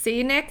 See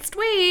you next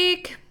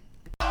week.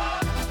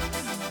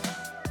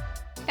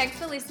 Thanks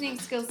for listening,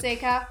 Skill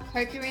Seeker.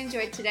 Hope you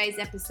enjoyed today's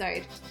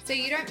episode. So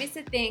you don't miss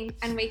a thing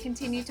and we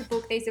continue to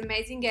book these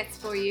amazing guests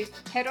for you,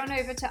 head on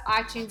over to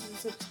iTunes and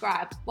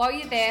subscribe. While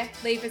you're there,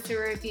 leave us a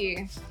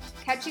review.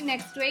 Catch you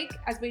next week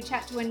as we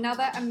chat to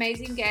another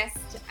amazing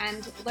guest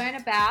and learn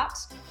about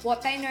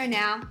what they know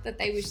now that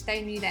they wish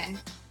they knew then.